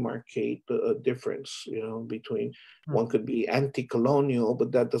to demarcate the difference, between one could be anti-colonial,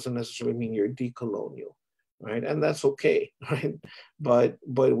 but that doesn't necessarily mean you're decolonial, right? And that's okay, right? But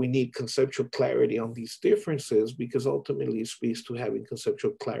we need conceptual clarity on these differences, because ultimately it speaks to having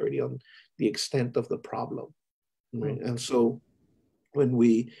conceptual clarity on the extent of the problem, right? And so when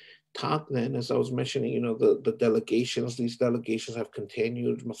we talk then, as I was mentioning, the delegations, these delegations have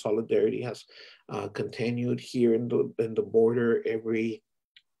continued. Solidarity has continued here in the border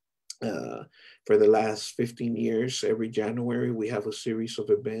for the last 15 years. Every January, we have a series of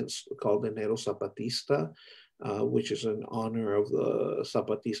events called Enero Zapatista, which is in honor of the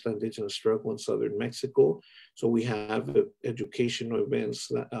Zapatista indigenous struggle in southern Mexico. So we have educational events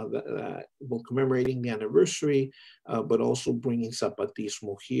that will commemorating the anniversary, but also bringing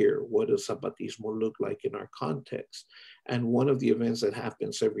Zapatismo here. What does Zapatismo look like in our context? And one of the events that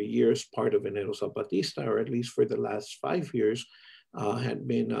happens every year as part of Enero Zapatista, or at least for the last 5 years, had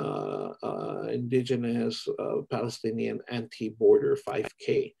been indigenous Palestinian anti-border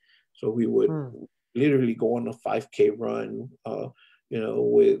 5K. So we would literally go on a 5K run,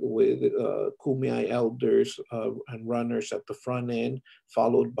 with Kumeyaay elders and runners at the front end,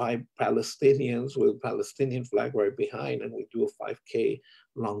 followed by Palestinians with Palestinian flag right behind, and we do a 5K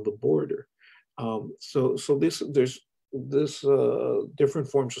along the border. So there's different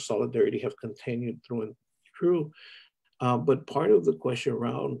forms of solidarity have continued through and through. But part of the question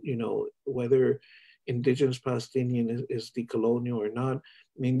around, whether indigenous Palestinian is decolonial or not,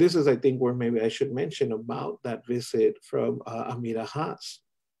 I mean, this is, I think, where maybe I should mention about that visit from Amira Haas.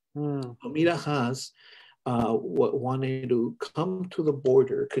 Amira Haas wanted to come to the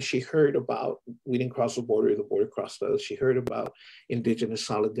border because she heard about, we didn't cross the border crossed us. She heard about indigenous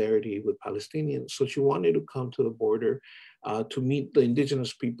solidarity with Palestinians. So she wanted to come to the border to meet the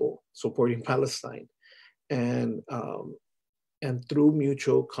indigenous people supporting Palestine. And through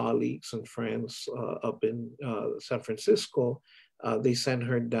mutual colleagues and friends up in San Francisco, they sent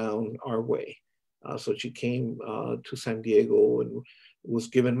her down our way. So she came to San Diego and was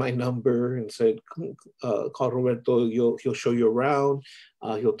given my number and said, call Roberto, he'll show you around,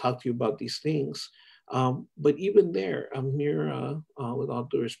 he'll talk to you about these things. But even there, Amira, with all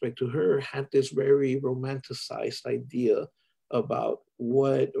due respect to her, had this very romanticized idea about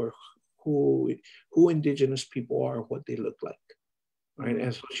what or who indigenous people are, what they look like, right?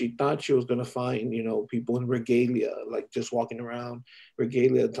 And so she thought she was going to find, people in regalia, like just walking around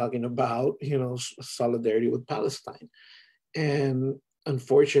regalia talking about, solidarity with Palestine. And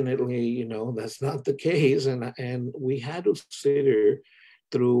unfortunately, that's not the case. And we had to sit her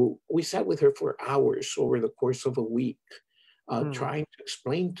through, we sat with her for hours over the course of a week, trying to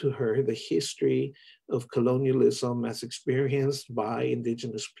explain to her the history of colonialism as experienced by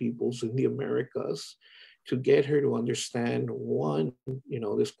indigenous peoples in the Americas, to get her to understand, one,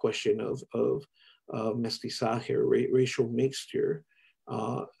 this question of mestizaje, or racial mixture,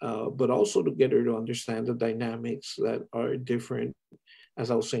 but also to get her to understand the dynamics that are different, as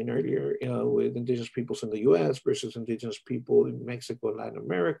I was saying earlier, with indigenous peoples in the US versus indigenous people in Mexico and Latin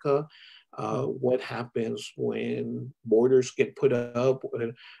America. What happens when borders get put up?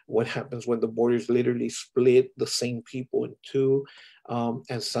 What happens when the borders literally split the same people in two,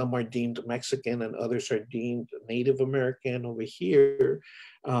 and some are deemed Mexican and others are deemed Native American over here?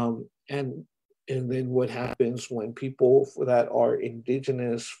 And then what happens when people that are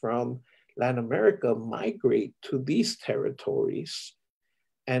indigenous from Latin America migrate to these territories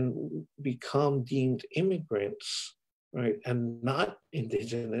and become deemed immigrants, right, and not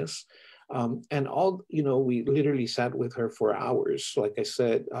indigenous? And all, we literally sat with her for hours, like I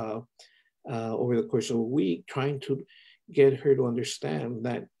said, over the course of a week, trying to get her to understand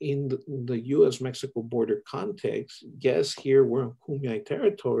that in the US-Mexico border context, yes, here we're in Kumeyaay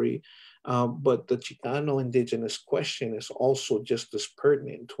territory, but the Chicano indigenous question is also just as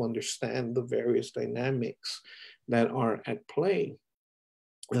pertinent to understand the various dynamics that are at play.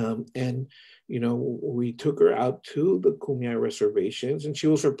 And, we took her out to the Kumeyaay reservations, and she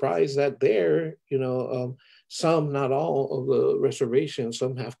was surprised that there, some, not all of the reservations,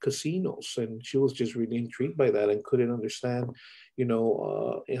 some have casinos. And she was just really intrigued by that and couldn't understand,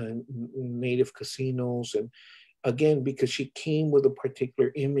 native casinos. And again, because she came with a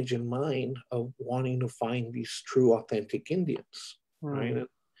particular image in mind of wanting to find these true, authentic Indians, right?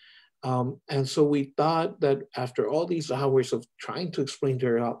 And so we thought that after all these hours of trying to explain to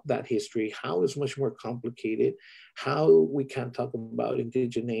her that history, how it's much more complicated, how we can't talk about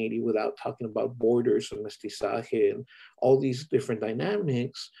indigeneity without talking about borders and mestizaje and all these different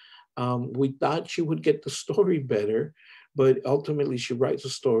dynamics, we thought she would get the story better, but ultimately she writes a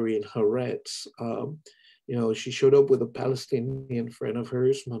story in Haaretz. She showed up with a Palestinian friend of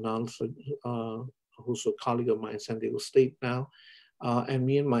hers, Manal, who's a colleague of mine in San Diego State now. And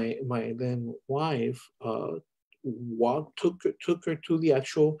me and my then wife took her to the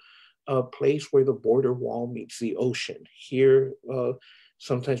actual place where the border wall meets the ocean. Here,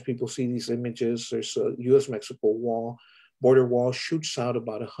 sometimes people see these images. There's a U.S.-Mexico border wall shoots out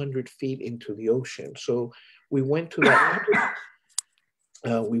about 100 feet into the ocean. So we went to that.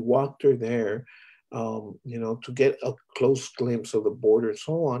 We walked her there, to get a close glimpse of the border and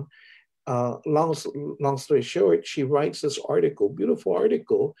so on. Long story short, she writes this article, beautiful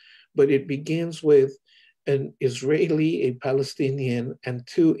article, but it begins with an Israeli, a Palestinian, and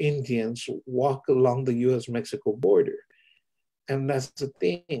two Indians walk along the US-Mexico border. And that's the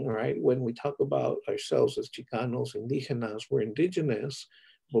thing, right? When we talk about ourselves as Chicanos, Indigenas, we're indigenous,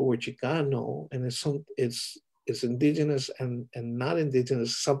 but we're Chicano, and it's indigenous and not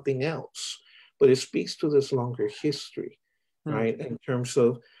indigenous, something else. But it speaks to this longer history, right? In terms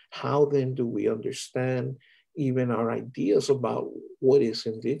of how then do we understand even our ideas about what is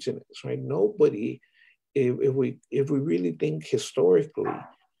indigenous, right? Nobody, if we really think historically,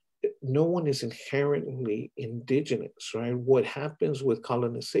 no one is inherently indigenous, right? What happens with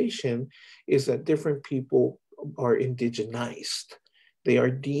colonization is that different people are indigenized. They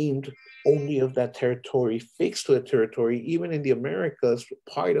are deemed only of that territory, fixed to the territory, even in the Americas,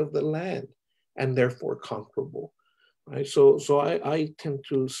 part of the land, and therefore comparable. Right? So I tend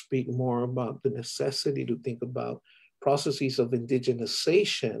to speak more about the necessity to think about processes of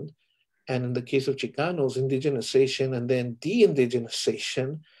indigenization, and in the case of Chicanos, indigenization and then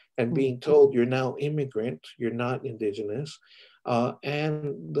de-indigenization, and being told you're now immigrant, you're not indigenous,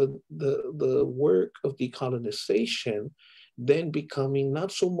 and the work of decolonization then becoming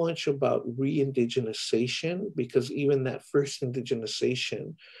not so much about re-indigenization, because even that first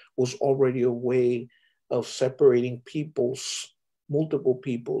indigenization was already a way of separating peoples, multiple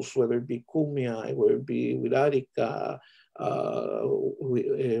peoples, whether it be Kumeyaay, whether it be Wirarika,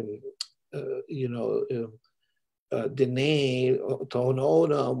 Dene,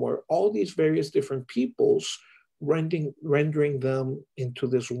 Tohono, or all these various different peoples, rendering them into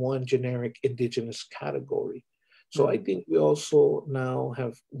this one generic indigenous category. So I think we also now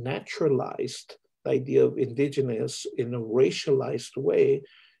have naturalized the idea of indigenous in a racialized way,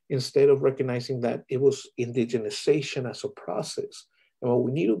 instead of recognizing that it was indigenization as a process. And what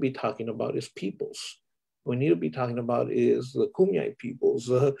we need to be talking about is peoples. What we need to be talking about is the Kumeyaay peoples,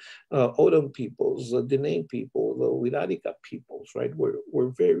 the Odom peoples, the Dene people, the Wirarika peoples, right?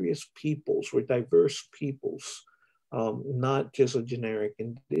 We're various peoples, we're diverse peoples, not just a generic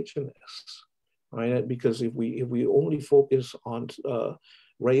indigenous, right? Because if we only focus on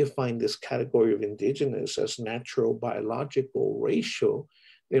reifying this category of indigenous as natural, biological, racial,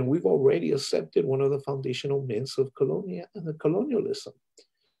 then we've already accepted one of the foundational myths of colonialism.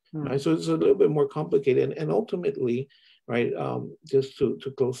 Right? So it's a little bit more complicated. And ultimately, right, just to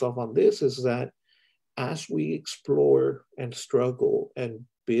close off on this, is that as we explore and struggle and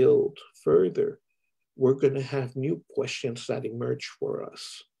build further, we're going to have new questions that emerge for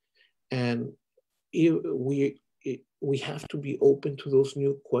us. And we have to be open to those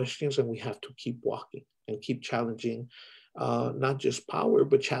new questions, and we have to keep walking and keep challenging not just power,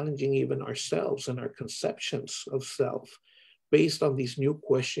 but challenging even ourselves and our conceptions of self based on these new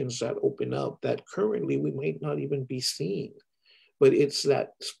questions that open up that currently we might not even be seeing. But it's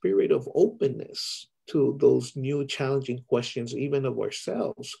that spirit of openness to those new challenging questions, even of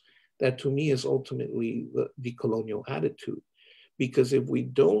ourselves, that to me is ultimately the decolonial attitude. Because if we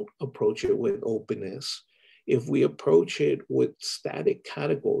don't approach it with openness, if we approach it with static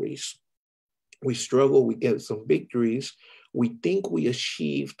categories, we struggle, we get some victories, we think we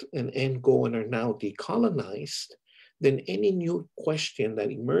achieved an end goal and are now decolonized, then any new question that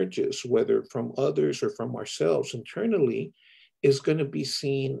emerges, whether from others or from ourselves internally, is going to be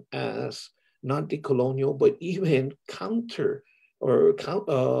seen as not decolonial, but even counter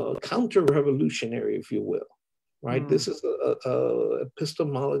revolutionary, if you will. Right? This is a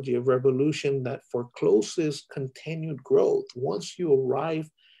epistemology of revolution that forecloses continued growth. Once you arrive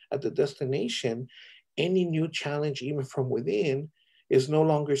at the destination, any new challenge, even from within, is no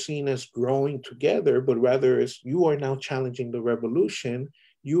longer seen as growing together, but rather as you are now challenging the revolution,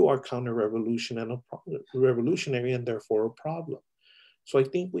 you are counter-revolution and revolutionary and therefore a problem. So I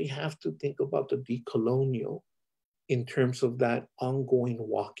think we have to think about the decolonial in terms of that ongoing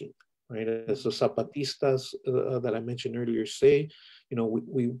walking. Right, as the Zapatistas that I mentioned earlier say,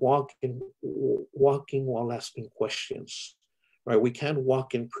 we walking while asking questions. Right, we can't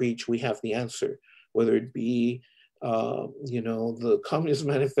walk and preach. We have the answer, whether it be the Communist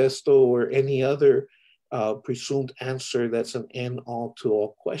Manifesto or any other presumed answer that's an end all to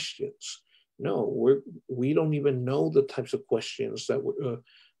all questions. No, we don't even know the types of questions that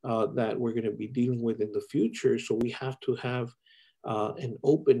we're going to be dealing with in the future. So we have to have an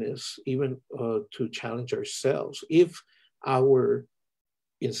openness even to challenge ourselves. If our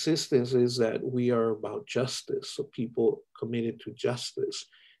insistence is that we are about justice, so people committed to justice,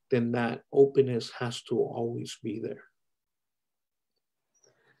 then that openness has to always be there.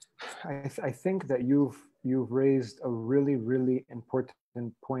 I think that you've raised a really, really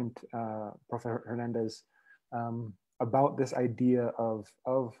important point, Professor Hernandez, about this idea of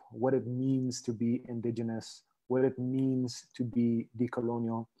what it means to be indigenous, what it means to be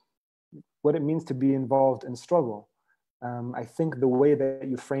decolonial, what it means to be involved in struggle. I think the way that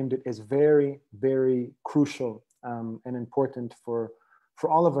you framed it is very, very crucial and important for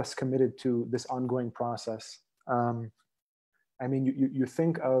all of us committed to this ongoing process. I mean, you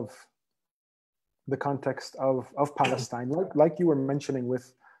think of the context of Palestine, like you were mentioning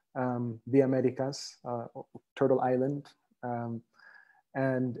with the Americas, Turtle Island,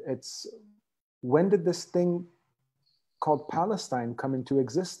 and it's, when did this thing called Palestine come into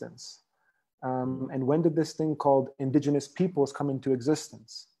existence? And when did this thing called indigenous peoples come into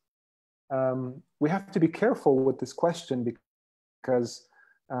existence? We have to be careful with this question because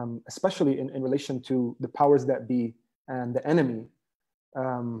especially in relation to the powers that be and the enemy,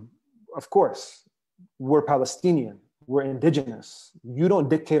 of course, we're Palestinian, we're indigenous. You don't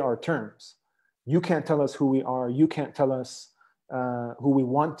dictate our terms. You can't tell us who we are. You can't tell us who we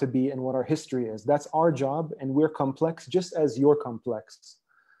want to be and what our history is. That's our job, and we're complex just as you're complex.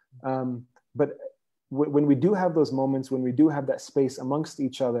 But when we do have those moments, when we do have that space amongst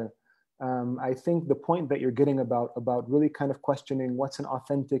each other, I think the point that you're getting about really kind of questioning what's an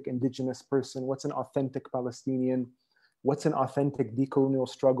authentic indigenous person, what's an authentic Palestinian, what's an authentic decolonial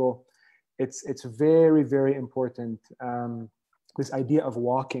struggle, it's very, very important. This idea of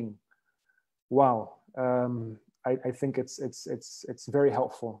walking, wow, I think it's very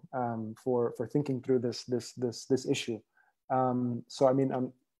helpful for thinking through this issue. So I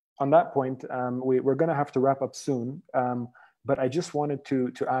mean, on that point, we're going to have to wrap up soon. But I just wanted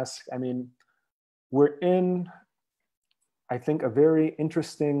to ask, I mean, we're in, I think, a very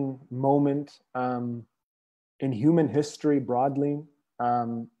interesting moment in human history broadly,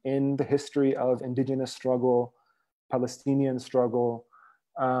 in the history of indigenous struggle, Palestinian struggle.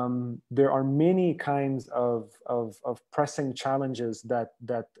 There are many kinds of pressing challenges that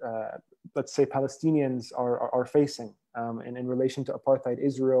let's say Palestinians are facing in relation to apartheid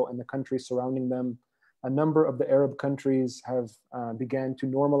Israel and the countries surrounding them. A number of the Arab countries have began to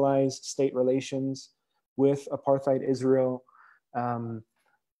normalize state relations with apartheid Israel.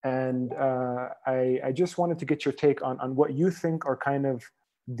 And I just wanted to get your take on what you think are kind of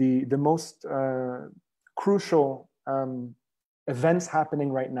the most crucial events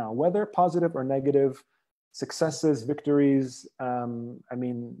happening right now, whether positive or negative, successes, victories, I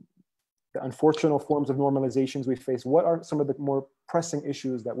mean, the unfortunate forms of normalizations we face. What are some of the more pressing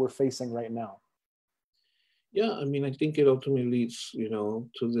issues that we're facing right now? Yeah, I mean, I think it ultimately leads, to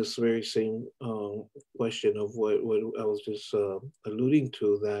this very same question of what I was just alluding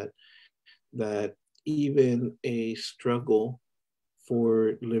to, that even a struggle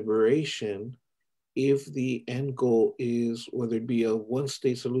for liberation, if the end goal is, whether it be a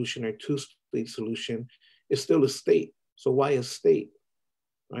one-state solution or two-state solution, is still a state. So why a state,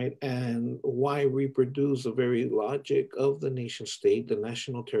 right? And why reproduce the very logic of the nation state, the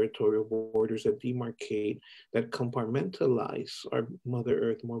national territorial borders that demarcate, that compartmentalize our Mother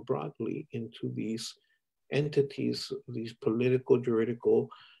Earth more broadly into these entities, these political, juridical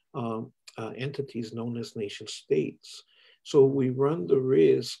entities known as nation states. So we run the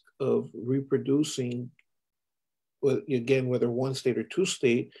risk of reproducing, well, again, whether one state or two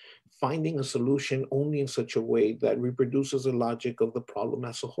state, finding a solution only in such a way that reproduces the logic of the problem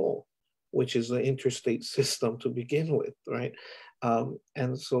as a whole, which is the interstate system to begin with, right?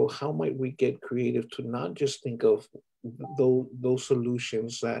 And so how might we get creative to not just think of those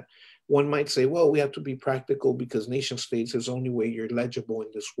solutions that one might say, well, we have to be practical because nation states is the only way you're legible in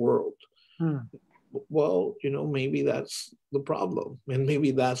this world. Well, you know, maybe that's the problem, and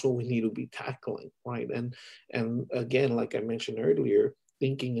maybe that's what we need to be tackling, right? And again, like I mentioned earlier,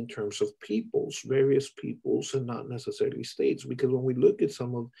 thinking in terms of peoples, various peoples, and not necessarily states, because when we look at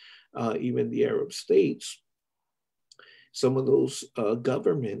some of even the Arab states, some of those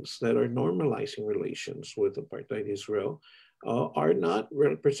governments that are normalizing relations with apartheid Israel are not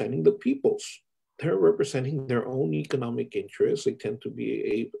representing the peoples. They're representing their own economic interests. They tend to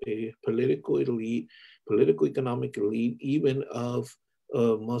be a political elite, political economic elite, even of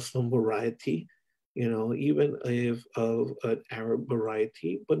Muslim variety, you know, even if of an Arab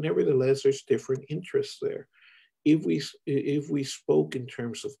variety, but nevertheless, there's different interests there. If we spoke in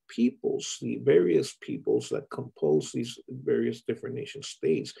terms of peoples, the various peoples that compose these various different nation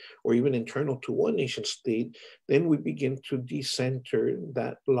states, or even internal to one nation state, then we begin to decenter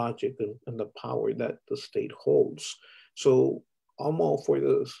that logic and the power that the state holds. So I'm all for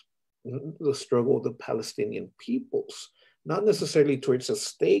the struggle of the Palestinian peoples, not necessarily towards a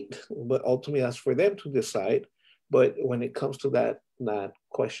state, but ultimately that's for them to decide. But when it comes to that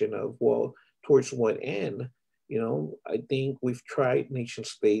question of, well, towards what end? You know, I think we've tried nation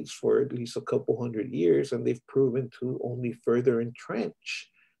states for at least a couple hundred years, and they've proven to only further entrench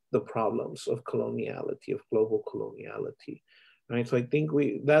the problems of coloniality, of global coloniality, right? So I think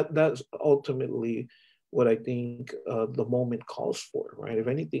that's ultimately what I think the moment calls for, right? If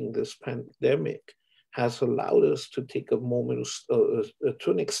anything, this pandemic has allowed us to take a moment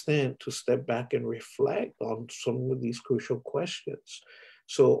to an extent to step back and reflect on some of these crucial questions.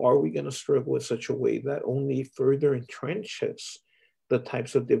 So are we going to struggle in such a way that only further entrenches the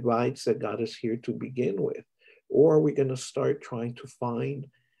types of divides that got us here to begin with? Or are we going to start trying to find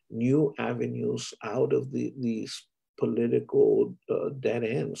new avenues out of these political dead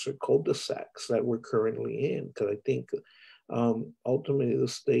ends or cul-de-sacs that we're currently in? Because I think ultimately the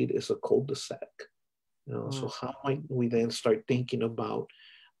state is a cul-de-sac. You know? So how might we then start thinking about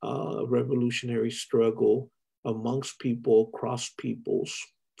revolutionary struggle amongst people, across peoples,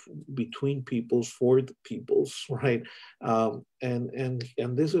 between peoples, for the peoples, right?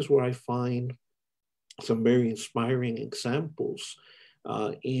 And this is where I find some very inspiring examples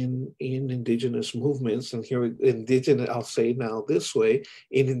in indigenous movements. And here, indigenous, I'll say now this way,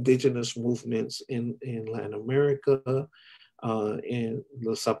 in indigenous movements in Latin America. And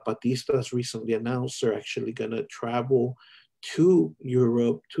the Zapatistas recently announced they're actually going to travel to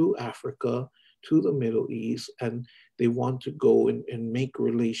Europe, to Africa, to the Middle East, and they want to go and make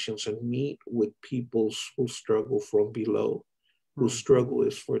relations and meet with peoples who struggle from below, whose struggle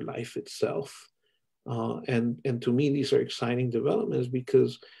is for life itself. And to me, these are exciting developments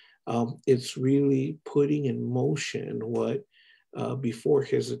because it's really putting in motion what before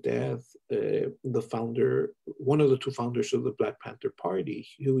his death, the founder, one of the two founders of the Black Panther Party,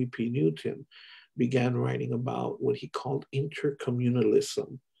 Huey P. Newton, began writing about what he called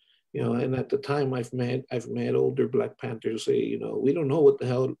intercommunalism. You know, and at the time I've met older Black Panthers say, you know, we don't know what the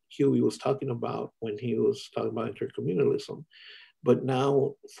hell Huey was talking about when he was talking about intercommunalism. But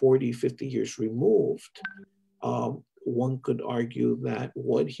now 40, 50 years removed, one could argue that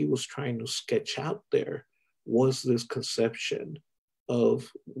what he was trying to sketch out there was this conception of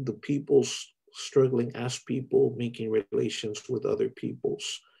the peoples struggling as people, making relations with other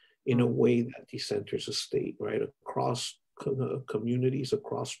peoples in a way that decenters a state, right? Across communities,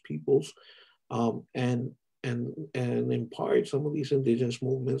 across peoples. And in part, some of these indigenous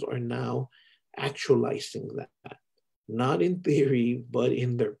movements are now actualizing that, not in theory, but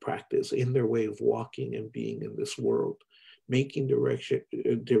in their practice, in their way of walking and being in this world, making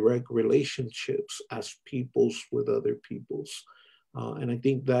direct relationships as peoples with other peoples. And I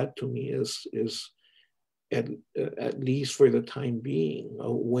think that to me is at least for the time being,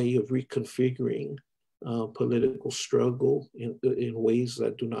 a way of reconfiguring political struggle in ways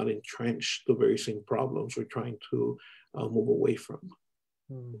that do not entrench the very same problems we're trying to move away from.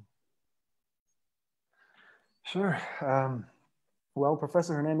 Sure. Well,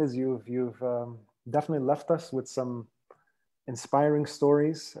 Professor Hernandez, you've definitely left us with some inspiring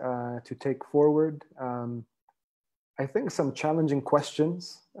stories to take forward. I think some challenging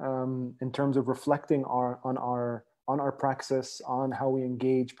questions in terms of reflecting on our praxis, on how we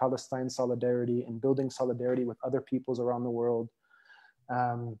engage Palestine solidarity and building solidarity with other peoples around the world.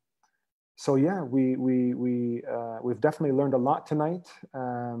 So yeah, we've definitely learned a lot tonight.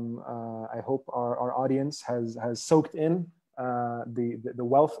 I hope our audience has soaked in the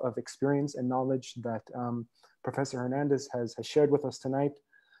wealth of experience and knowledge that Professor Hernandez has shared with us tonight.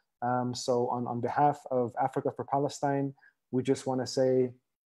 So on behalf of Africa for Palestine, we just want to say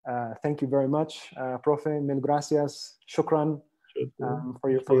thank you very much, Profe. Mil gracias, shukran,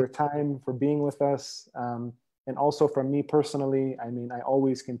 for your time, for being with us. And also from me personally, I mean, I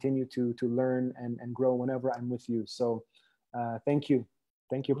always continue to learn and grow whenever I'm with you. So thank you.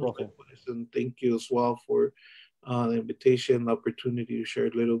 Thank you, Profe. And thank you as well for the invitation, the opportunity to share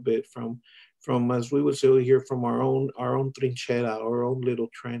a little bit from as we would say here, from our own trinchera, our own little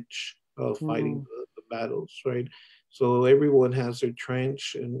trench of fighting the battles, right? So everyone has their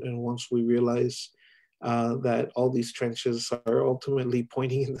trench, and once we realize that all these trenches are ultimately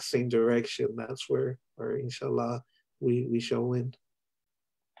pointing in the same direction, that's where inshallah we shall win.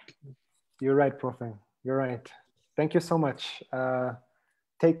 You're right, Profe. You're right. Thank you so much.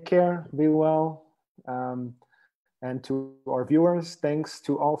 Take care, be well. And to our viewers, thanks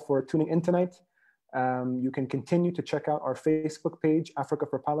to all for tuning in tonight. You can continue to check out our Facebook page, Africa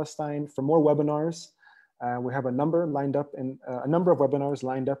for Palestine, for more webinars. We have a number of webinars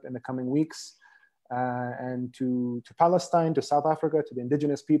lined up in the coming weeks. And to Palestine, to South Africa, to the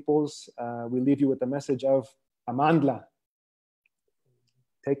indigenous peoples, we leave you with the message of Amandla.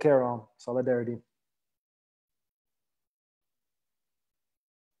 Take care all. Solidarity.